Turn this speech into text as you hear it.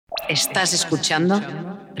Estás escuchando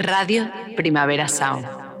Radio Primavera Sound,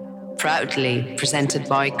 proudly presented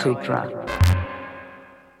by Cupra.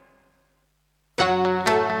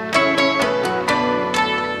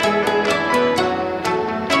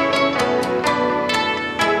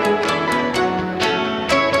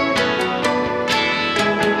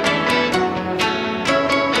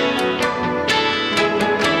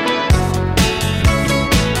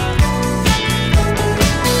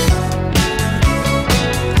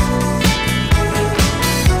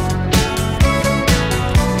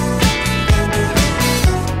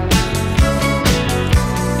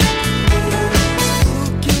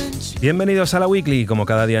 Bienvenidos a la Weekly, como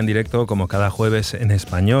cada día en directo, como cada jueves en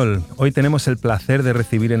español. Hoy tenemos el placer de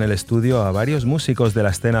recibir en el estudio a varios músicos de la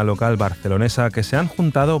escena local barcelonesa que se han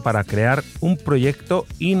juntado para crear un proyecto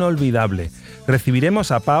inolvidable.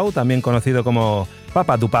 Recibiremos a Pau, también conocido como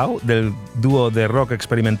Papa du Pau, del dúo de rock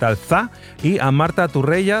experimental ZA, y a Marta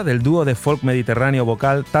Turrella, del dúo de folk mediterráneo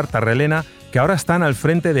vocal Tartarrelena, que ahora están al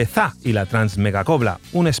frente de ZA y la Transmegacobla,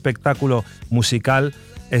 un espectáculo musical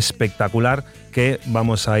espectacular que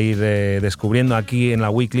vamos a ir descubriendo aquí en la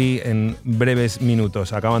Weekly en breves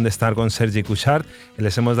minutos. Acaban de estar con Sergi Cuixart,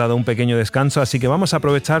 les hemos dado un pequeño descanso, así que vamos a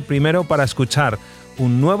aprovechar primero para escuchar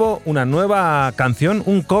una nueva canción,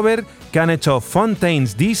 un cover que han hecho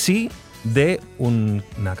Fontaines DC de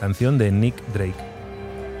una canción de Nick Drake.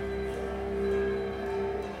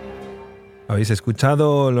 Habéis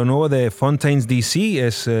escuchado lo nuevo de Fontaines DC,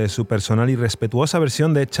 es su personal y respetuosa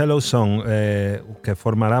versión de Cello Song, que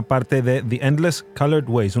formará parte de The Endless Colored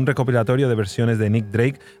Ways, un recopilatorio de versiones de Nick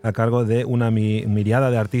Drake a cargo de una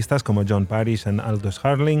miriada de artistas como John Parrish and Aldous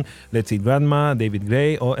Harding, Letzi Gradma, David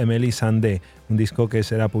Gray o Emily Sandé. Un disco que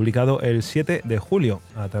será publicado el 7 de julio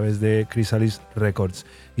a través de Chrysalis Records.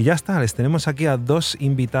 Y ya está, les tenemos aquí a dos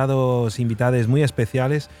invitades muy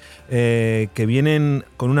especiales que vienen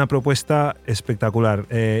con una propuesta espectacular.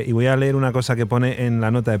 Y voy a leer una cosa que pone en la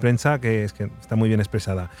nota de prensa, que está muy bien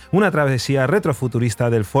expresada. Una travesía retrofuturista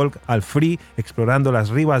del folk al free, explorando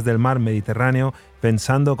las ribas del mar Mediterráneo,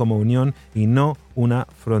 pensando como unión y no una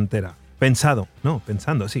frontera. Pensando,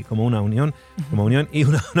 sí, como una unión y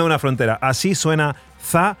no una frontera. Así suena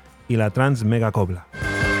ZA y la Transmegacobla.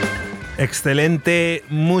 Excelente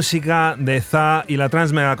música de ZA y la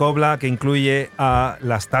Transmegacobla, que incluye a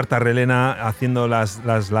las Tartarrelena haciendo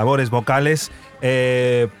las labores vocales.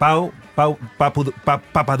 Papa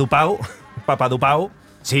du Pau.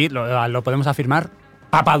 Sí, lo podemos afirmar.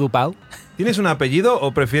 Papa du Pau. ¿Tienes un apellido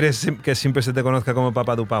o prefieres que siempre se te conozca como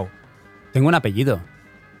Papa du Pau? Tengo un apellido,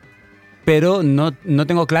 pero no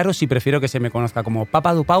tengo claro si prefiero que se me conozca como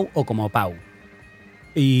Papa du Pau o como Pau.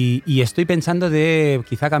 Y estoy pensando de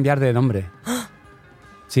quizá cambiar de nombre.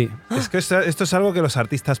 Sí. Es que esto es algo que los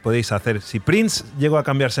artistas podéis hacer. Si Prince llegó a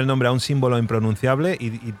cambiarse el nombre a un símbolo impronunciable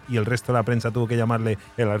y el resto de la prensa tuvo que llamarle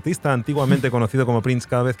el artista antiguamente conocido como Prince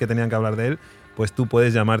cada vez que tenían que hablar de él, pues tú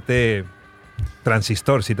puedes llamarte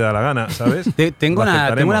Transistor si te da la gana, ¿sabes? Tengo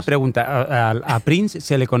una pregunta. ¿A Prince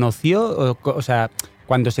se le conoció, o sea,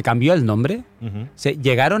 cuando se cambió el nombre, ¿se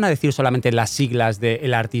llegaron a decir solamente las siglas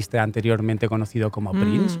del artista anteriormente conocido como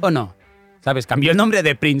Prince o no? ¿Sabes? Cambió el nombre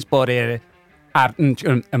de Prince por el...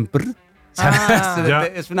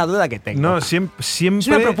 Es una duda que tengo. No, siempre... Es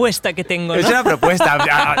una propuesta que tengo, ¿no? Es una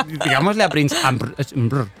propuesta. Digámosle a Prince...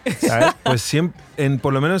 ¿Sabes? Pues siempre,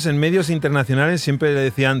 por lo menos en medios internacionales siempre le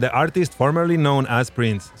decían The artist formerly known as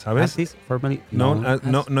Prince, ¿sabes? Artist formerly known as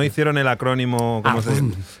no hicieron el acrónimo, como se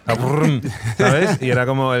dice, ¿sabes? Y era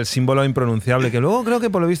como el símbolo impronunciable, que luego creo que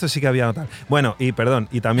por lo visto sí que había tal. Bueno, y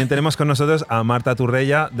también tenemos con nosotros a Marta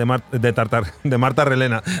Turrella de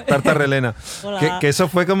Tartarrelena. Que eso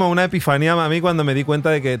fue como una epifanía a mí cuando me di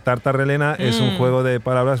cuenta de que Tartarrelena es un juego de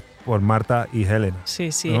palabras por Marta y Helena.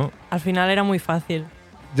 Sí, ¿no? Al final era muy fácil.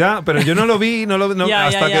 Ya, pero yo no lo vi,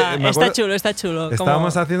 hasta que me acuerdo, está chulo.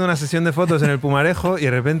 Estábamos haciendo una sesión de fotos en el Pumarejo y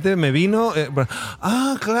de repente me vino,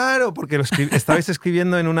 claro, porque estabais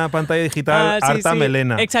escribiendo en una pantalla digital Arta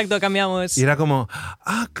Melena. Exacto, cambiamos. Y era como,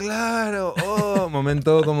 claro,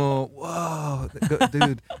 momento como, wow,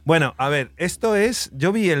 dude. Bueno, a ver, esto es,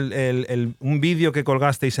 yo vi un vídeo que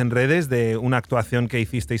colgasteis en redes de una actuación que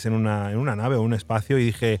hicisteis en una nave o un espacio y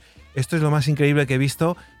dije, esto es lo más increíble que he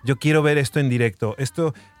visto, yo quiero ver esto en directo.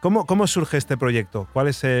 ¿Cómo surge este proyecto? ¿Cuál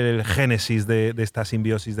es el génesis de esta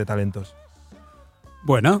simbiosis de talentos?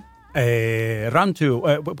 Bueno, Round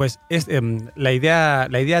 2, pues la idea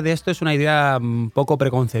de esto es una idea poco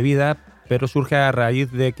preconcebida, pero surge a raíz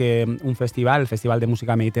de que el Festival de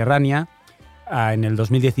Música Mediterránea, en el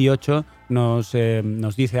 2018 nos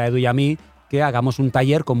dice a Edu y a mí que hagamos un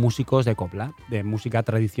taller con músicos de copla, de música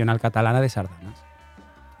tradicional catalana de sardanas.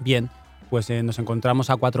 Bien, pues nos encontramos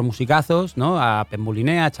a 4 musicazos, ¿no? A Pep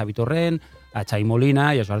Moliné, a Xavi Torrent, a Xavi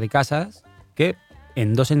Molina y a Jordi Casas, que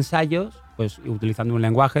en 2 ensayos, pues utilizando un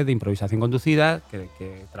lenguaje de improvisación conducida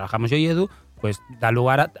que trabajamos yo y Edu, pues da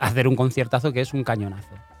lugar a hacer un conciertazo que es un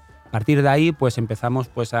cañonazo. A partir de ahí, pues empezamos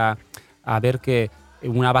pues a ver que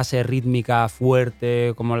una base rítmica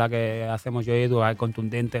fuerte como la que hacemos yo y Edu,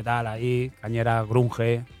 contundente, tal, ahí, cañera,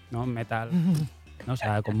 grunge, ¿no? Metal, ¿no? O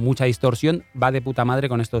sea, con mucha distorsión, va de puta madre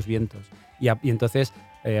con estos vientos. Y entonces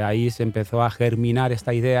ahí se empezó a germinar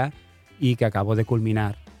esta idea y que acabó de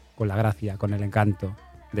culminar con la gracia, con el encanto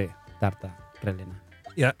de Tarta Relena.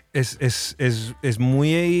 Ya, es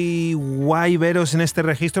muy guay veros en este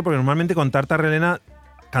registro, porque normalmente con Tarta Relena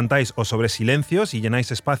cantáis o sobre silencios y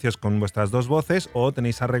llenáis espacios con vuestras 2 voces, o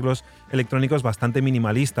tenéis arreglos electrónicos bastante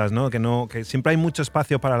minimalistas, ¿no? Que siempre hay mucho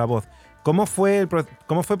espacio para la voz. ¿Cómo fue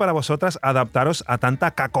para vosotras adaptaros a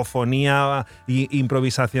tanta cacofonía e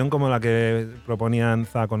improvisación como la que proponían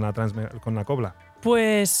Za con la cobla?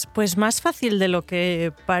 Pues más fácil de lo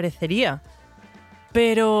que parecería.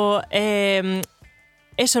 Pero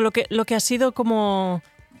eso, lo que ha sido como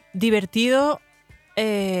divertido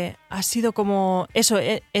ha sido como eso,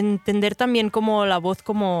 entender también como la voz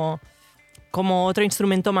como otro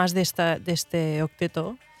instrumento más de este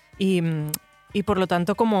octeto y por lo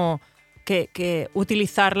tanto como que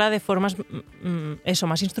utilizarla de formas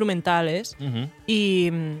más instrumentales. Uh-huh.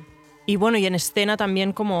 Y bueno, y en escena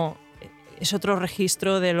también como es otro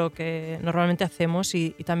registro de lo que normalmente hacemos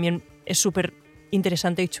y también es súper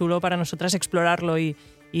interesante y chulo para nosotras explorarlo y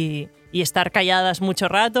estar calladas mucho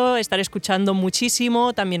rato, estar escuchando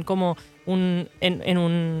muchísimo, también como en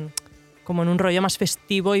un rollo más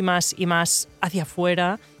festivo y más hacia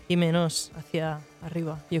afuera y menos hacia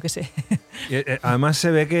arriba, yo qué sé. Además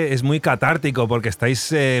se ve que es muy catártico porque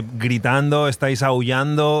estáis gritando, estáis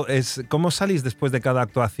aullando. ¿Cómo salís después de cada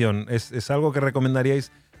actuación? ¿Es algo que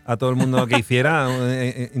recomendaríais a todo el mundo que hiciera,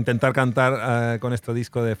 intentar cantar con este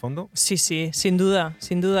disco de fondo? Sí, sin duda,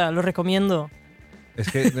 lo recomiendo. Es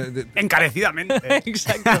que encarecidamente.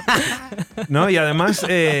 Exacto. No, y además,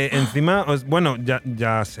 encima,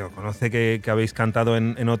 ya se os conoce que habéis cantado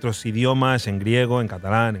en otros idiomas, en griego, en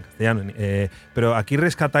catalán, en castellano, pero aquí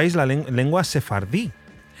rescatáis la lengua sefardí.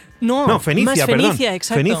 No, fenicia, más perdón. Fenicia,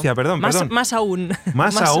 exacto. Fenicia, perdón. Más aún.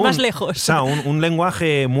 Más lejos. O sea, un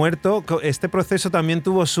lenguaje muerto. Este proceso también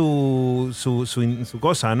tuvo su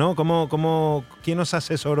cosa, ¿no? ¿Quién os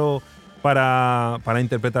asesoró para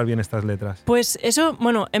interpretar bien estas letras? Pues eso,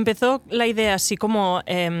 bueno, empezó la idea así como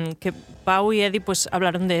que Pau y Eddie pues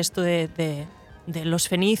hablaron de esto de los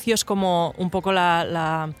fenicios como un poco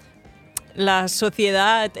la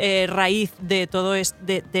sociedad raíz de todo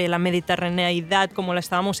de la mediterraneidad como la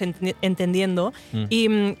estábamos entendiendo.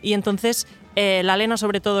 Y entonces la Lena,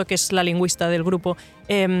 sobre todo, que es la lingüista del grupo,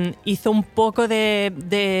 hizo un poco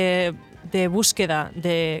de búsqueda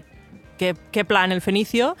de qué plan el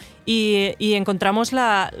fenicio y encontramos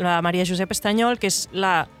la María Josep Estañol, que es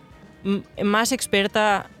la más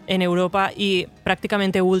experta en Europa y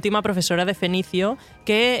prácticamente última profesora de fenicio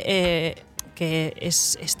que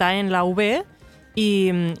está en la UB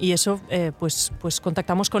y eso pues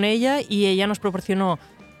contactamos con ella y ella nos proporcionó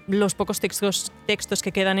los pocos textos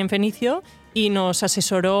que quedan en fenicio y nos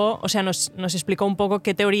asesoró, o sea, nos explicó un poco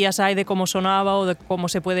qué teorías hay de cómo sonaba o de cómo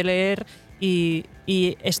se puede leer y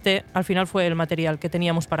este al final fue el material que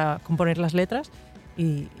teníamos para componer las letras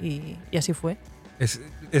y así fue. Es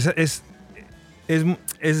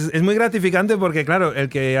muy gratificante porque, claro, el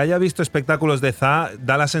que haya visto espectáculos de Za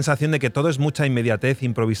da la sensación de que todo es mucha inmediatez,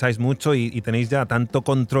 improvisáis mucho y tenéis ya tanto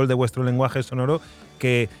control de vuestro lenguaje sonoro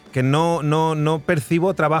que no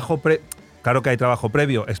percibo trabajo Claro que hay trabajo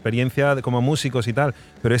previo, experiencia como músicos y tal,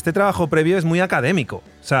 pero este trabajo previo es muy académico.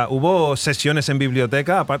 O sea, ¿hubo sesiones en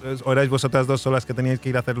biblioteca? ¿O erais vosotras 2 solas que teníais que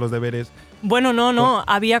ir a hacer los deberes? Bueno, no.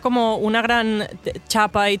 Había como una gran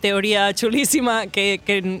chapa y teoría chulísima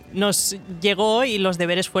que nos llegó y los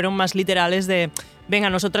deberes fueron más literales de venga,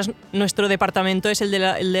 nosotras, nuestro departamento es el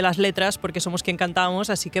de las letras porque somos quien cantamos,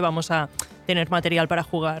 así que vamos a tener material para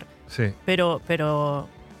jugar. Sí. Pero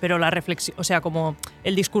la reflexión, o sea, como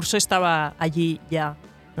el discurso estaba allí ya.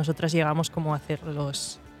 Nosotras llegamos como a hacer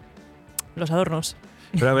los adornos.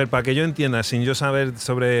 Pero a ver, para que yo entienda, sin yo saber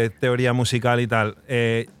sobre teoría musical y tal,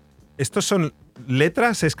 ¿estos son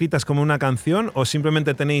letras escritas como una canción o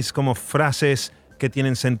simplemente tenéis como frases que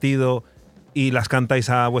tienen sentido y las cantáis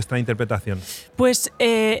a vuestra interpretación? Pues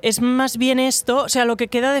es más bien esto, o sea, lo que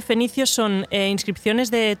queda de fenicios son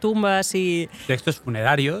inscripciones de tumbas y... Textos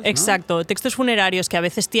funerarios, ¿no? Exacto, textos funerarios que a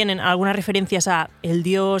veces tienen algunas referencias a el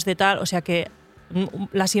dios de tal, o sea que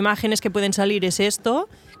las imágenes que pueden salir es esto,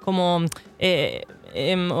 como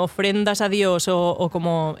ofrendas a Dios o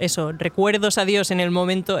como eso, recuerdos a Dios en el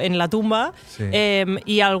momento, en la tumba, Sí.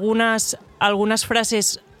 Y algunas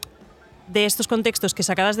frases de estos contextos que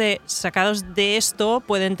sacados de esto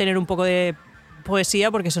pueden tener un poco de poesía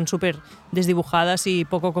porque son súper desdibujadas y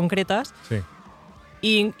poco concretas. Sí.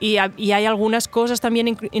 Y hay algunas cosas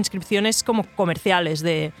también, inscripciones como comerciales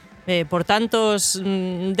de por tantos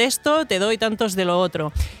de esto te doy tantos de lo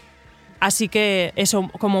otro. Así que eso,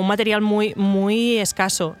 como un material muy, muy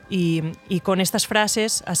escaso y con estas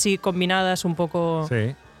frases así combinadas un poco,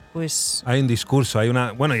 Sí. pues... Hay un discurso, hay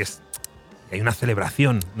una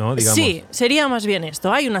celebración, ¿no? Digamos. Sí, sería más bien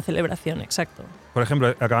esto, hay una celebración, exacto. Por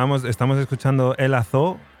ejemplo, estamos escuchando El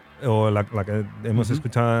Azó, o la que hemos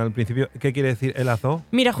escuchado al principio. ¿Qué quiere decir El Azó?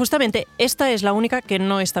 Mira, justamente esta es la única que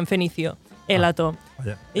no está en fenicio, el ato.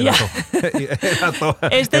 Vaya, Y El ya. Azó. El Azó.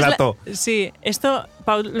 Esta El es la- Azó. sí, esto,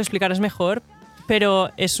 Pau, lo explicarás mejor,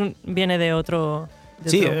 pero viene de otro,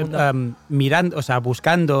 Sí, otro mundo. mirando, o sea,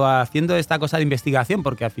 buscando, haciendo esta cosa de investigación,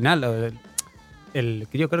 porque al final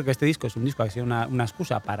yo creo que este disco es un disco que ha sido una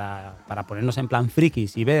excusa para ponernos en plan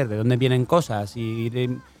frikis y ver de dónde vienen cosas y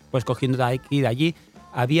ir pues cogiendo de aquí y de allí.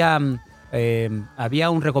 Había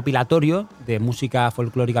un recopilatorio de música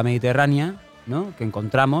folclórica mediterránea, ¿no? Que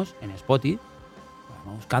encontramos en Spotify,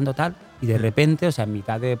 vamos buscando tal, y de repente, o sea, en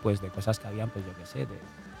mitad de cosas que habían, pues yo qué sé, de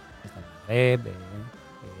Magreb, de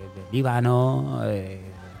Líbano, de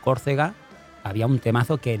Córcega, había un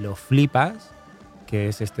temazo que lo flipas, que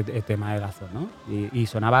es este tema del Azó, ¿no? Y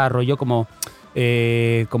sonaba rollo como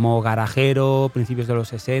garajero, principios de los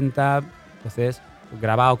 60, entonces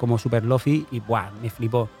grabado como super lofi y ¡buah! Me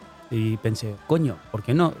flipó. Y pensé, coño, ¿por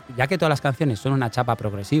qué no? Ya que todas las canciones son una chapa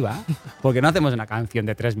progresiva, ¿por qué no hacemos una canción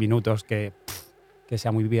de 3 minutos que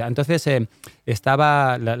sea muy vivida? Entonces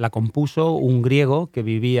la compuso un griego que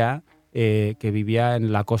vivía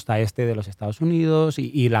en la costa este de los Estados Unidos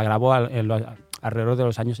y la grabó alrededor de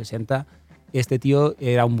los años 60. Este tío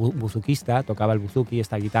era un buzuquista, tocaba el buzuki,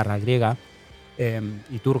 esta guitarra griega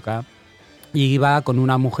y turca, y iba con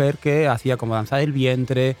una mujer que hacía como danza del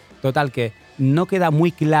vientre. Total, que no queda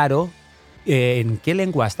muy claro en qué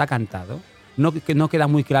lengua está cantado, no queda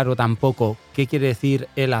muy claro tampoco qué quiere decir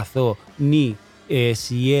el azó, ni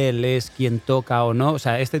si él es quien toca o no. O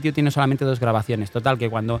sea, este tío tiene solamente 2 grabaciones. Total, que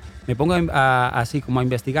cuando me pongo así como a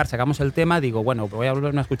investigar, sacamos el tema, digo, bueno, voy a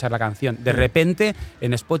volver a escuchar la canción. De repente,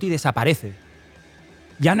 en Spotify desaparece.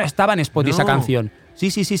 Ya no estaba en Spotify esa canción.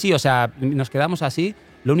 Sí, o sea, nos quedamos así.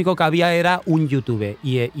 Lo único que había era un YouTube.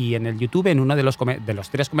 Y en el YouTube, en uno de los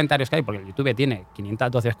 3 comentarios que hay, porque el YouTube tiene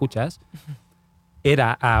 512 escuchas,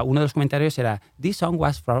 uno de los comentarios era "This song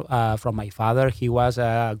was from my father, he was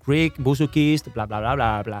a Greek buzukist, bla, bla, bla,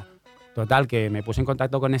 bla, bla". Total, que me puse en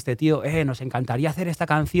contacto con este tío, nos encantaría hacer esta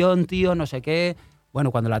canción, tío, no sé qué.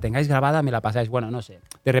 Bueno, cuando la tengáis grabada me la pasáis. Bueno, no sé.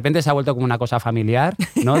 De repente se ha vuelto como una cosa familiar,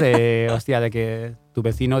 ¿no? Hostia, de que tu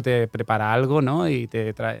vecino te prepara algo, ¿no? Y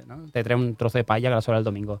te trae un trozo de paella a las horas del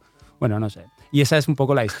domingo. Bueno, no sé. Y esa es un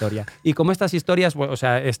poco la historia. Y como estas historias, o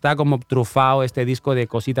sea, está como trufado este disco de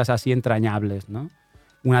cositas así entrañables, ¿no?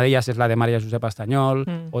 Una de ellas es la de María Josepa Estañol,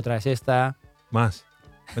 otra es esta. Más.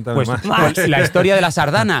 Cuéntame Pues más. la historia de la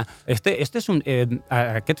sardana. Este es un...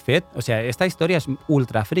 aquest fet, o sea, esta historia es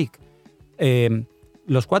ultra freak.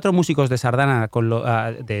 Los 4 músicos de sardana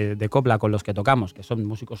de copla con los que tocamos, que son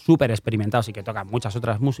músicos súper experimentados y que tocan muchas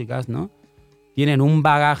otras músicas, ¿no? Tienen un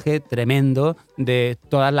bagaje tremendo de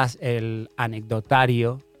el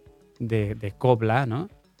anecdotario de copla, ¿no?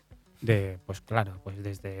 Pues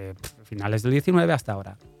desde finales del 19 hasta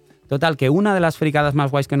ahora. Total, que una de las fricadas más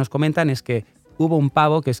guays que nos comentan es que hubo un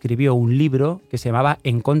pavo que escribió un libro que se llamaba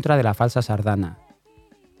En contra de la falsa sardana.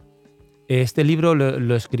 Este libro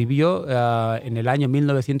lo escribió en el año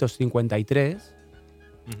 1953.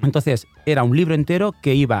 Entonces, era un libro entero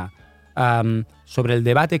que iba sobre el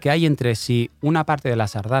debate que hay entre si una parte de la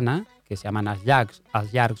sardana, que se llaman els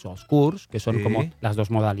llargs o els curts, que son como las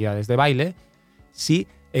 2 modalidades de baile, si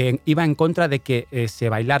iba en contra de que se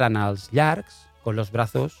bailaran els llargs con los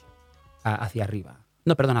brazos hacia arriba.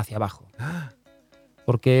 No, perdón, hacia abajo.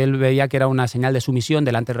 Porque él veía que era una señal de sumisión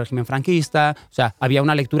delante del régimen franquista. O sea, había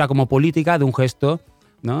una lectura como política de un gesto,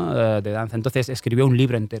 ¿no? De danza. Entonces escribió un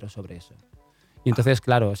libro entero sobre eso. Y entonces,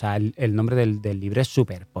 claro, o sea, el nombre del libro es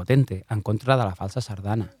súper potente, En contra de la falsa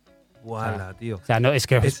sardana. Guala, tío. O sea, no, es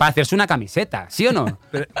que es para hacerse una camiseta, ¿sí o no?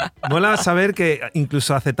 Pero mola saber que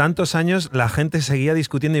incluso hace tantos años la gente seguía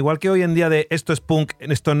discutiendo, igual que hoy en día, de esto es punk,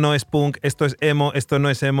 esto no es punk, esto es emo, esto no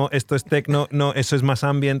es emo, esto es techno, no, eso es más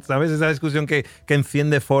ambient, ¿sabes? Esa discusión que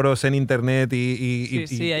enciende foros en internet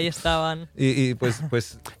Sí, ahí estaban. Y pues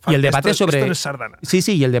y el debate sobre esto no es sardana. Sí,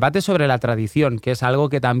 y el debate sobre la tradición, que es algo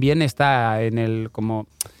que también está en el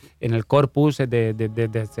corpus de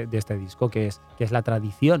este disco, que es la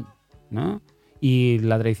tradición, ¿no? Y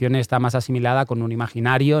la tradición está más asimilada con un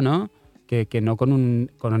imaginario, ¿no? Que no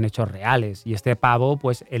con hechos reales. Y este pavo,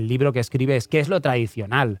 pues el libro que escribe es ¿qué es lo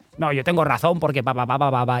tradicional? No, yo tengo razón porque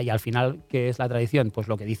y al final, ¿qué es la tradición? Pues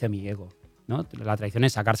lo que dice mi ego, ¿no? La tradición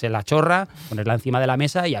es sacarse la chorra, ponerla encima de la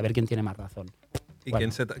mesa y a ver quién tiene más razón. ¿Y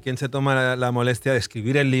bueno, quién se toma la molestia de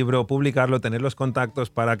escribir el libro, publicarlo, tener los contactos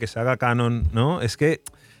para que se haga canon, ¿no? Es que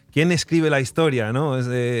 ¿quién escribe la historia, no?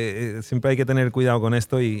 Siempre hay que tener cuidado con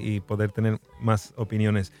esto y poder tener más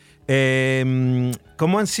opiniones.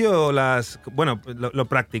 ¿Cómo han sido lo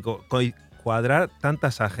práctico? ¿Cuadrar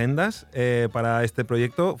tantas agendas para este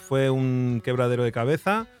proyecto fue un quebradero de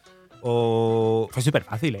cabeza o...? Fue súper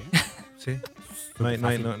fácil, ¿eh? Sí. No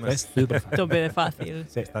es súper fácil. Tope de fácil.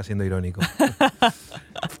 Sí. Está siendo irónico.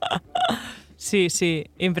 Sí,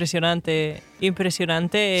 impresionante.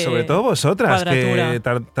 Sobre todo vosotras, cuadratura. que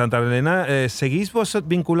Tantarelena, ¿seguís vos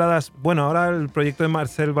vinculadas? Bueno, ahora el proyecto de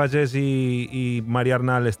Marcel Vallés y María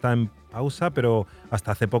Arnal está en pausa, pero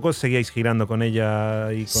hasta hace poco seguíais girando con ella.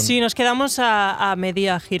 Sí, nos quedamos a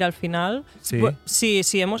media gira al final. Sí,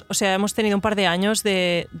 hemos tenido un par de años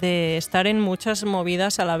de estar en muchas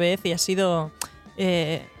movidas a la vez y ha sido...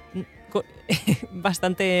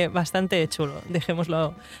 bastante chulo,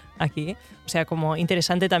 dejémoslo aquí. O sea, como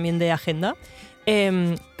interesante también de agenda.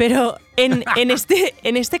 Pero en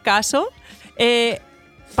este caso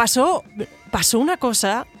pasó una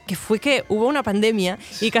cosa que fue que hubo una pandemia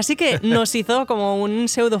y casi que nos hizo como un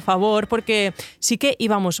pseudo favor, porque sí que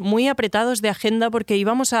íbamos muy apretados de agenda porque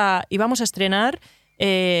íbamos a estrenar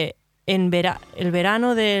el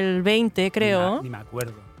verano del 20, creo. Ni me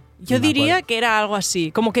acuerdo. Yo diría que era algo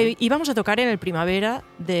así, como que íbamos a tocar en el primavera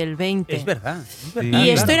del 20. Es verdad. Y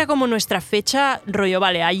esto era como nuestra fecha, rollo,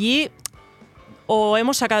 vale, allí o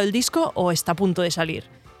hemos sacado el disco o está a punto de salir.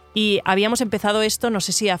 Y habíamos empezado esto, no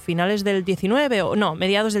sé si a finales del 19 o no,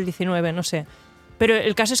 mediados del 19, no sé. Pero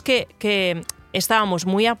el caso es que estábamos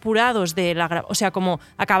muy apurados o sea, como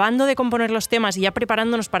acabando de componer los temas y ya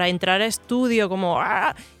preparándonos para entrar a estudio, como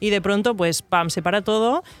 ¡ah! Y de pronto, pues, pam, se para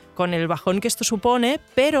todo con el bajón que esto supone,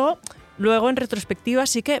 pero luego en retrospectiva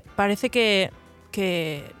sí que parece que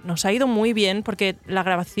nos ha ido muy bien porque la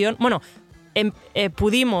grabación, bueno,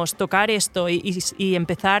 pudimos tocar esto y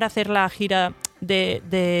empezar a hacer la gira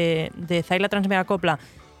de Zaila Transmega Copla,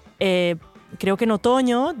 creo que en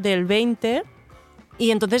otoño del 20. Y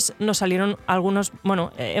entonces nos salieron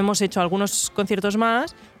hemos hecho algunos conciertos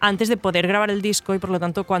más antes de poder grabar el disco y por lo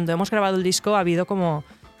tanto cuando hemos grabado el disco ha habido como...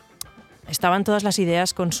 Estaban todas las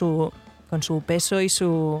ideas con su peso y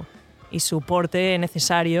su porte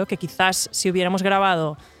necesario, que quizás si hubiéramos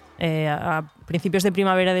grabado a principios de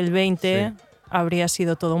primavera del 20 habría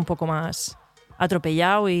sido todo un poco más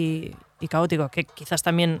atropellado y caótico, que quizás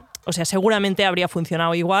también, o sea, seguramente habría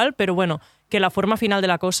funcionado igual, pero bueno, que la forma final de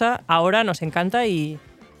la cosa ahora nos encanta y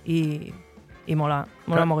mola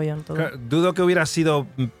mogollón todo. Dudo que hubiera sido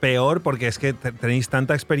peor porque es que tenéis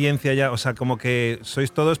tanta experiencia ya, o sea, como que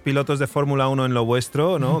sois todos pilotos de Fórmula 1 en lo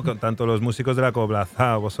vuestro, ¿no? Tanto los músicos de la Copla,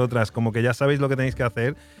 vosotras, como que ya sabéis lo que tenéis que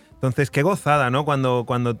hacer. Entonces, qué gozada, ¿no?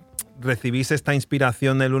 Cuando recibís esta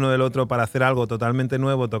inspiración del uno del otro para hacer algo totalmente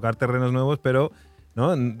nuevo, tocar terrenos nuevos, pero,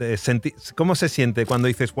 ¿no? ¿Cómo se siente cuando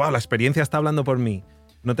dices, wow, la experiencia está hablando por mí?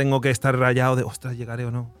 No tengo que estar rayado de, ostras, llegaré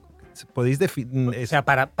o no. ¿Podéis definir? O sea,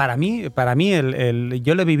 para mí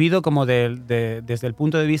yo lo he vivido como desde el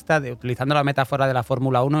punto de vista de, utilizando la metáfora de la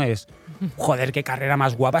Fórmula 1, es, joder, qué carrera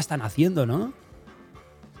más guapa están haciendo, ¿no?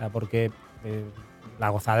 O sea, porque la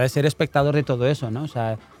gozada de ser espectador de todo eso, ¿no? O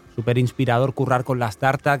sea, súper inspirador currar con las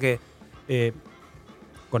tartas, que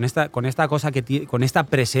con esta cosa que con esta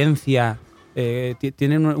presencia,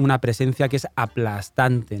 tienen una presencia que es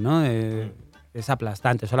aplastante, ¿no? Es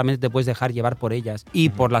aplastante, solamente te puedes dejar llevar por ellas y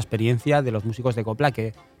por la experiencia de los músicos de copla,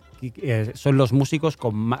 que son los músicos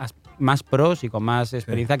con más pros y con más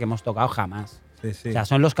experiencia que hemos tocado jamás. Sí. O sea,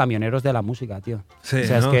 son los camioneros de la música, tío. Sí, o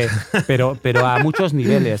sea, ¿no? es que, pero a muchos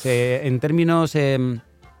niveles. En términos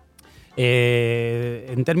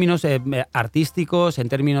artísticos, en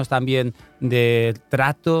términos también de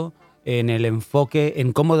trato, en el enfoque,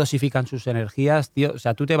 en cómo dosifican sus energías, tío. O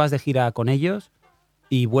sea, tú te vas de gira con ellos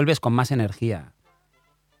y vuelves con más energía.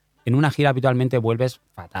 en una gira habitualmente vuelves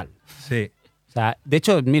fatal. Sí. O sea, de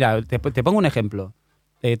hecho, mira, te pongo un ejemplo.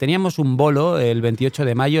 Teníamos un bolo el 28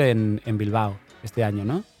 de mayo en Bilbao este año,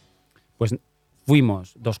 ¿no? Pues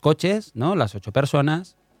fuimos 2 coches, ¿no? Las 8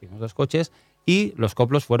 personas, fuimos 2 coches y los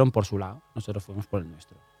coplos fueron por su lado. Nosotros fuimos por el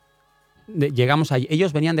nuestro. Llegamos allí.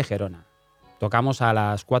 Ellos venían de Gerona. Tocamos a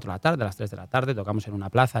las 4 de la tarde, a las 3 de la tarde, tocamos en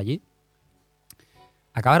una plaza allí.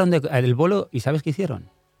 Acabaron el bolo y ¿sabes qué hicieron?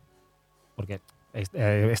 Porque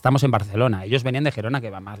estamos en Barcelona. Ellos venían de Gerona,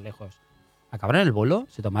 que va más lejos. Acabaron el bolo,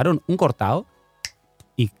 se tomaron un cortado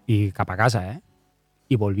y capa casa, ¿eh?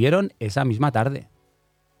 Y volvieron esa misma tarde.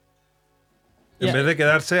 En vez de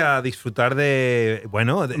quedarse a disfrutar de...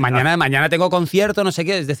 Bueno, mañana tengo concierto, no sé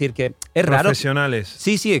qué. Es decir, que es raro. Profesionales.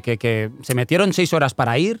 Sí, que se metieron 6 horas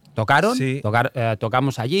para ir, tocaron, Sí.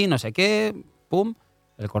 tocamos allí, no sé qué, pum,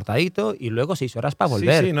 el cortadito y luego 6 horas para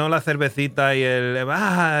volver. Sí, no la cervecita y el...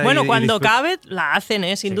 Bueno, cuando cabe la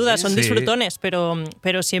hacen, sin duda, son sí. disfrutones, pero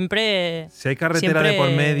siempre... Si hay carretera siempre de por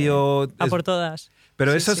medio... A por todas.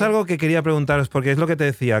 Pero Sí, eso es sí. algo que quería preguntaros, porque es lo que te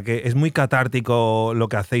decía, que es muy catártico lo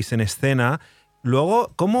que hacéis en escena.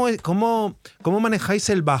 Luego, ¿cómo manejáis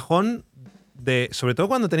el bajón de, sobre todo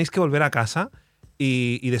cuando tenéis que volver a casa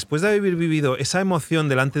y después de haber vivido esa emoción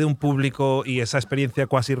delante de un público y esa experiencia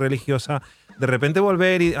cuasi religiosa, de repente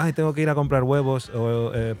volver y tengo que ir a comprar huevos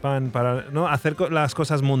o pan para no hacer las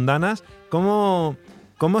cosas mundanas? ¿Cómo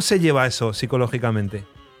se lleva eso psicológicamente?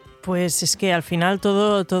 Pues es que al final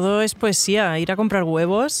todo es poesía. Ir a comprar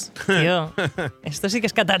huevos, tío. Esto sí que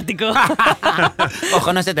es catártico.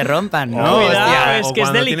 Ojo, no se te rompan, ¿no? Cuidado, hostia, es o que es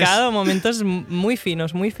cuando delicado. Momentos muy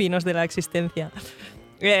finos de la existencia.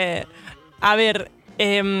 A ver,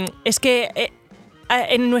 es que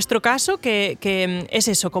en nuestro caso, que es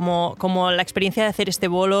eso, como la experiencia de hacer este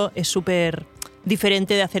bolo es súper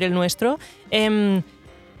diferente de hacer el nuestro.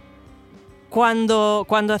 Cuando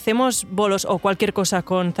hacemos bolos o cualquier cosa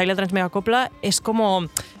con Zaila Transmegacopla es como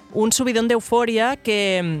un subidón de euforia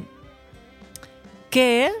que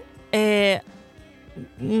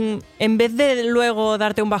en vez de luego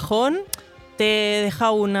darte un bajón, te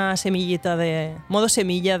deja una semillita de modo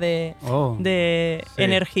semilla de Sí.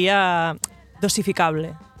 energía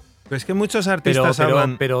dosificable. Pero es que muchos artistas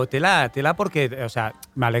hablan... Pero tela porque, o sea,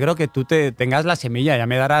 me alegro que tú tengas la semilla, ya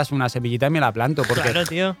me darás una semillita y me la planto. Porque, Claro,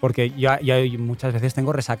 tío. Porque yo muchas veces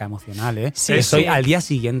tengo resaca emocional, ¿eh? Sí, Estoy sí. al día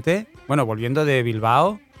siguiente, bueno, volviendo de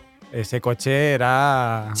Bilbao, ese coche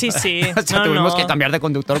era... Sí. o sea, tuvimos que cambiar de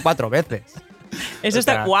conductor 4 veces. Eso O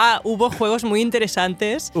sea, está guau. Hubo juegos muy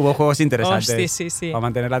interesantes. Hubo juegos interesantes. Hostia, sí. Para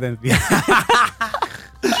mantener la atención.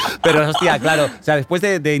 Pero, hostia, claro. O sea, después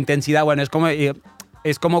de intensidad, bueno,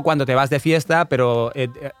 es como cuando te vas de fiesta, pero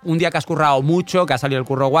un día que has currado mucho, que ha salido el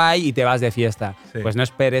curro guay y te vas de fiesta. Sí. Pues no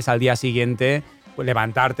esperes al día siguiente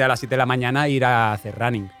levantarte a las 7 de la mañana e ir a hacer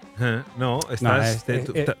running. No, estás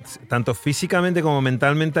tanto físicamente como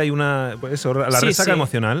mentalmente hay una la Sí, resaca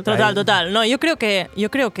sí. Hay- Total. No, yo creo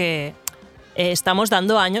que estamos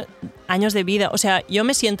dando años de vida. O sea, yo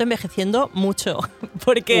me siento envejeciendo mucho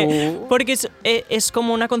porque es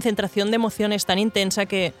como una concentración de emociones tan intensa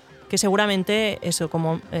que seguramente eso,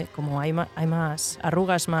 como hay más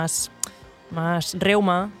arrugas, más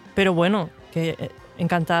reuma, pero bueno, que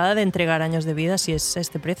encantada de entregar años de vida si es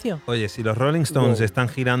este precio. Oye, si los Rolling Stones están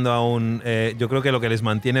girando aún, yo creo que lo que les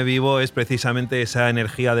mantiene vivo es precisamente esa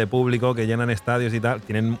energía de público que llenan estadios y tal.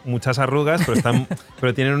 Tienen muchas arrugas,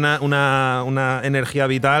 pero tienen una energía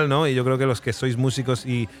vital, ¿no? Y yo creo que los que sois músicos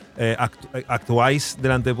y actuáis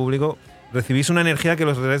delante del público recibís una energía que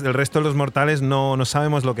el resto de los mortales no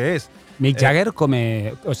sabemos lo que es. Mick Jagger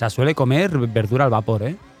suele comer verdura al vapor,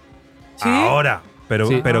 ¿eh? ¿Sí? Ahora, pero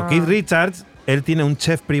Ah. Keith Richards, él tiene un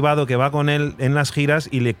chef privado que va con él en las giras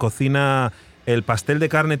y le cocina el pastel de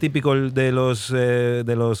carne típico de los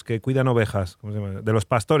que cuidan ovejas, ¿cómo se llama? De los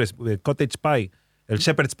pastores, el cottage pie, el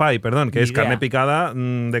shepherd's pie, perdón, que Ni es idea. carne picada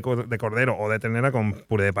de cordero o de ternera con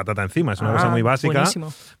puré de patata encima. Es una cosa muy básica,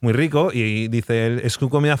 buenísimo. muy rico, y dice él, es su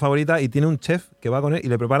comida favorita y tiene un chef que va con él y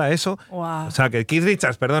le prepara eso. Guau. O sea, que Keith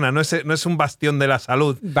Richards, perdona, no es un bastión de la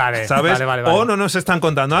salud, Vale, ¿sabes? vale. O no nos están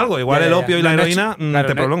contando algo. Igual el opio y la heroína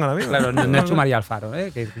te prolongan la vida. Claro, no es María Alfaro,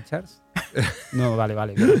 ¿eh? Keith Richards. No, vale.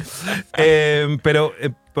 Pero,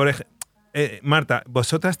 por ejemplo, Marta,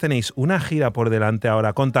 vosotras tenéis una gira por delante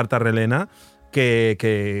ahora con Tartarrelena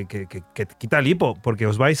que quita el hipo, porque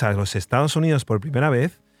os vais a los Estados Unidos por primera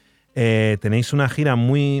vez. Tenéis una gira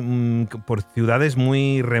por ciudades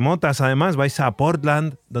muy remotas, además. Vais a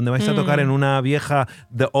Portland, donde vais a tocar en una vieja,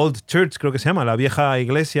 The Old Church, creo que se llama, la vieja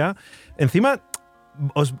iglesia. Encima,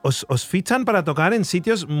 os fichan para tocar en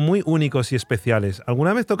sitios muy únicos y especiales.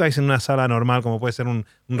 ¿Alguna vez tocáis en una sala normal, como puede ser un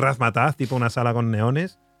Razzmatazz, tipo una sala con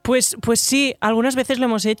neones? Pues sí, algunas veces lo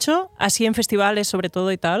hemos hecho, así en festivales sobre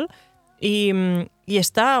todo y tal, y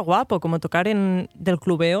está guapo como tocar del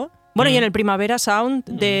clubeo. Bueno, y en el Primavera Sound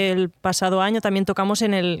del pasado año también tocamos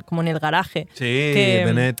como en el garaje. Sí,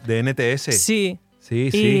 de NTS. Sí.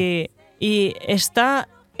 Sí. Y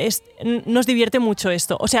nos divierte mucho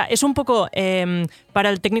esto. O sea, es un poco, para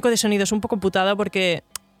el técnico de sonido es un poco putada porque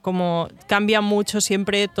como cambia mucho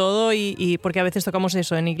siempre todo y porque a veces tocamos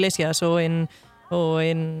eso en iglesias o en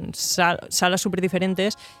salas súper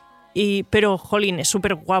diferentes. Pero, jolín, es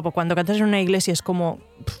súper guapo. Cuando cantas en una iglesia es como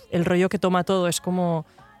el rollo que toma todo, es como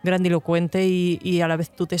grandilocuente y a la vez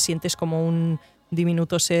tú te sientes como un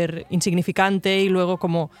diminuto ser insignificante y luego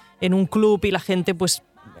como en un club y la gente, pues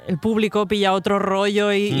el público pilla otro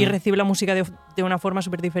rollo y recibe la música de una forma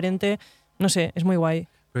súper diferente. No sé, es muy guay.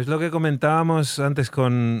 Pues lo que comentábamos antes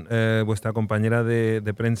con vuestra compañera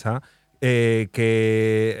de prensa,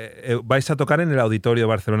 que vais a tocar en el Auditorio de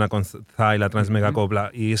Barcelona con ZA y la Transmega Copla,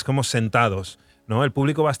 y es como sentados, ¿no? El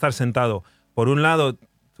público va a estar sentado. Por un lado,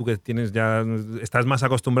 tú que estás más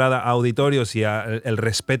acostumbrada a auditorios y el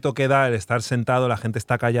respeto que da el estar sentado, la gente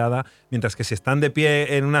está callada, mientras que si están de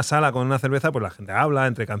pie en una sala con una cerveza, pues la gente habla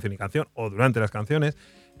entre canción y canción o durante las canciones.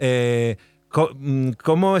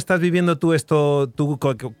 ¿Cómo estás viviendo tú esto,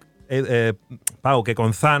 Pau, que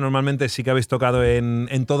con ZA normalmente sí que habéis tocado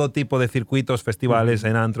en todo tipo de circuitos, festivales,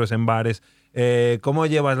 en antros, en bares? ¿Cómo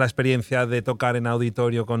llevas la experiencia de tocar en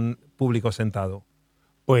auditorio con público sentado?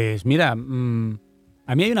 Pues mira, a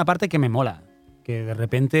mí hay una parte que me mola, que de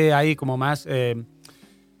repente hay como más,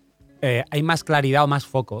 hay más claridad o más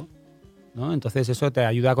foco, ¿no? Entonces eso te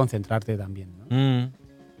ayuda a concentrarte también, ¿no?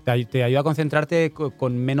 Te ayuda a concentrarte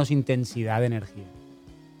con menos intensidad de energía.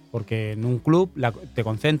 Porque en un club te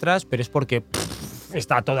concentras, pero es porque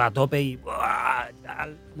está todo a tope y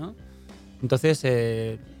tal, ¿no? Entonces,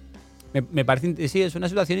 me parece, sí, es una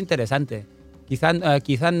situación interesante.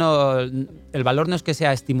 Quizá no, el valor no es que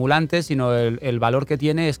sea estimulante, sino el valor que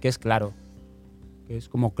tiene es que es claro. Que es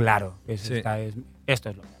como claro. Que esto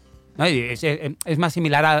es lo que hay, ¿no? Y es más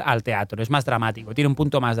similar al teatro, es más dramático, tiene un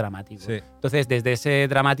punto más dramático. Sí. Entonces, desde ese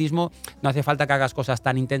dramatismo no hace falta que hagas cosas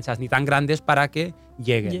tan intensas ni tan grandes para que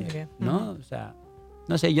lleguen, ¿no? O sea,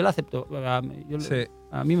 no sé, yo lo acepto.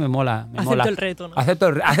 A mí me mola. Acepto el reto, ¿no? Acepto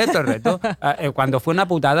el reto. Cuando fue una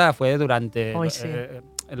putada fue durante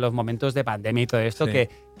los momentos de pandemia y todo esto,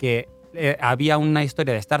 que había una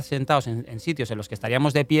historia de estar sentados en sitios en los que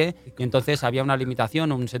estaríamos de pie y entonces había una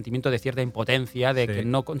limitación, un sentimiento de cierta impotencia, de que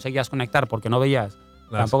no conseguías conectar porque no veías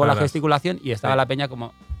tampoco la gesticulación y estaba la peña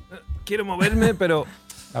como... Quiero moverme, pero...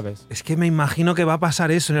 ¿Sabes? Es que me imagino que va a pasar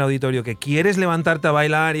eso en el auditorio, que quieres levantarte a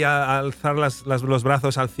bailar y a alzar los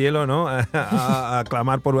brazos al cielo, ¿no? A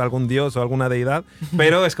clamar por algún dios o alguna deidad,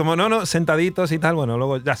 pero es como, no, sentaditos y tal. Bueno,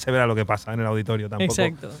 luego ya se verá lo que pasa en el auditorio tampoco.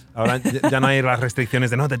 Exacto. Ahora ya no hay las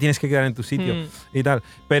restricciones de no, te tienes que quedar en tu sitio y tal.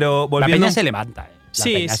 Pero volviendo... La peña se levanta, La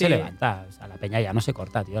peña se sí. levanta. O sea, la peña ya no se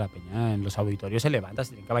corta, tío. La peña en los auditorios se levanta,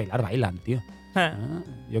 se tienen que bailar, bailan, tío.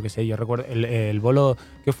 Yo qué sé, yo recuerdo el bolo,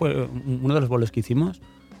 ¿qué fue? Uno de los bolos que hicimos.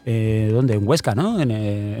 ¿Dónde? En Huesca, ¿no? En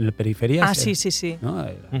el Periferias. Sí. ¿no?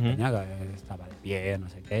 La peña estaba de pie, no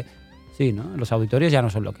sé qué. Sí, ¿no? Los auditorios ya no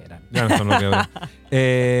son lo que eran. Ya no son lo que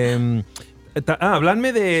eran.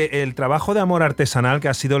 Habladme del trabajo de amor artesanal que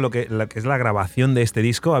ha sido lo que es la grabación de este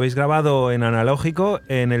disco. Habéis grabado en analógico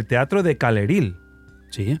en el Teatro de Caleril.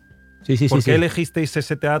 Sí. ¿Por qué elegisteis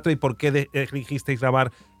ese teatro y por qué elegisteis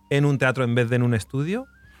grabar en un teatro en vez de en un estudio?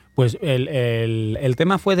 Pues el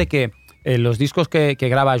tema fue de que los discos que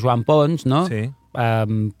graba Joan Pons, ¿no? Sí.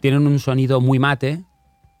 Tienen un sonido muy mate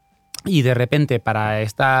y de repente para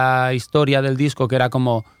esta historia del disco que era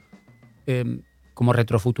como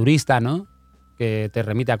retrofuturista, ¿no? Que te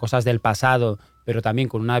remite a cosas del pasado, pero también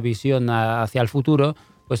con una visión hacia el futuro,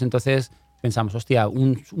 pues entonces pensamos, hostia,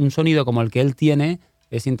 un sonido como el que él tiene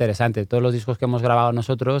es interesante. Todos los discos que hemos grabado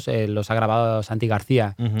nosotros los ha grabado Santi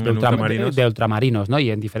García de Ultramarinos, ¿no?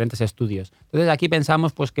 Y en diferentes estudios. Entonces aquí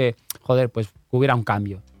pensamos pues que hubiera un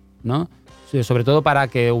cambio, ¿no? Sobre todo para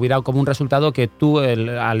que hubiera como un resultado que tú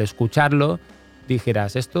al escucharlo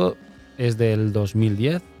dijeras, esto es del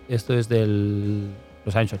 2010, esto es de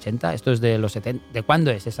los años 80, esto es de los 70, ¿de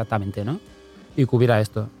cuándo es exactamente, no? Y que hubiera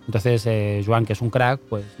esto. Entonces Joan, que es un crack,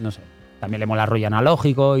 pues no sé, también le mola el rollo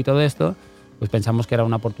analógico y todo esto, pues pensamos que era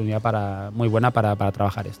una oportunidad muy buena para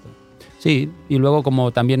trabajar esto. Sí, y luego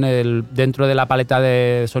como también dentro de la paleta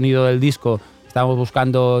de sonido del disco estamos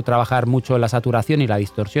buscando trabajar mucho la saturación y la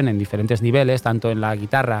distorsión en diferentes niveles, tanto en la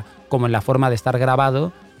guitarra como en la forma de estar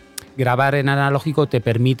grabado. Grabar en analógico te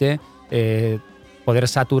permite poder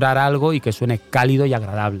saturar algo y que suene cálido y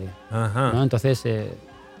agradable. Ajá. ¿no? Entonces,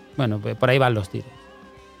 por ahí van los tiros.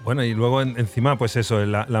 Bueno, y luego encima, pues eso,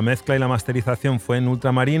 la mezcla y la masterización fue en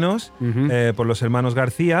Ultramarinos, por los hermanos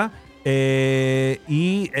García.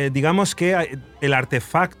 Digamos que el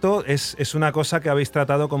artefacto es una cosa que habéis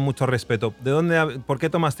tratado con mucho respeto. ¿Por qué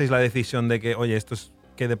tomasteis la decisión de que, oye, esto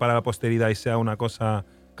quede para la posteridad y sea una cosa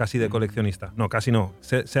casi de coleccionista? No, casi no,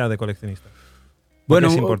 sea de coleccionista. Bueno,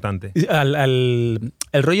 es importante. El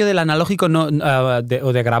rollo del analógico o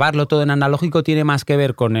de grabarlo todo en analógico tiene más que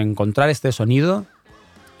ver con encontrar este sonido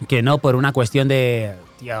que no por una cuestión de,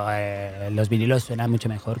 tío, los vinilos suenan mucho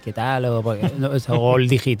mejor que tal, o el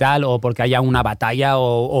digital, o porque haya una batalla,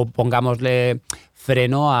 o pongámosle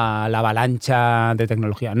freno a la avalancha de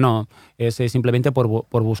tecnología. No, es simplemente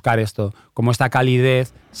por buscar esto, como esta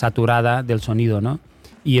calidez saturada del sonido, ¿no?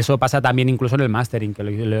 Y eso pasa también incluso en el mastering, que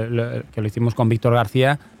lo hicimos con Víctor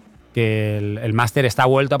García, que el máster está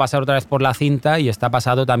vuelto a pasar otra vez por la cinta y está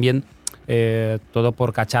pasado también todo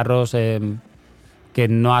por cacharros que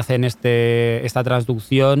no hacen esta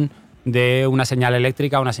transducción de una señal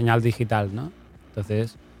eléctrica a una señal digital, ¿no?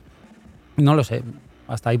 Entonces, no lo sé.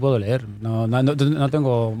 Hasta ahí puedo leer. No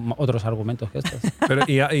tengo otros argumentos que estos. Pero,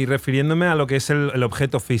 y refiriéndome a lo que es el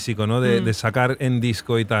objeto físico, ¿no? De sacar en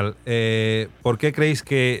disco y tal, ¿por qué creéis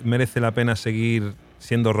que merece la pena seguir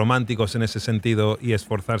siendo románticos en ese sentido y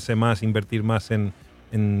esforzarse más, invertir más en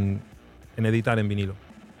editar en vinilo?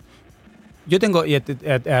 Yo tengo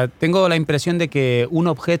la impresión de que un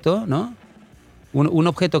objeto, ¿no? Un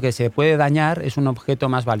objeto que se puede dañar es un objeto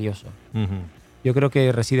más valioso. Yo creo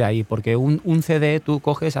que reside ahí, porque un CD tú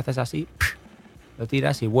coges, haces así, lo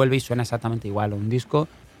tiras y vuelve y suena exactamente igual. Un disco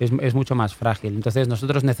es mucho más frágil. Entonces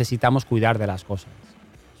nosotros necesitamos cuidar de las cosas.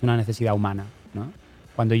 Es una necesidad humana, ¿no?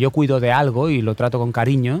 Cuando yo cuido de algo y lo trato con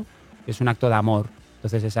cariño, es un acto de amor.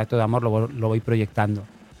 Entonces ese acto de amor lo voy proyectando.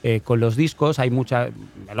 Con los discos hay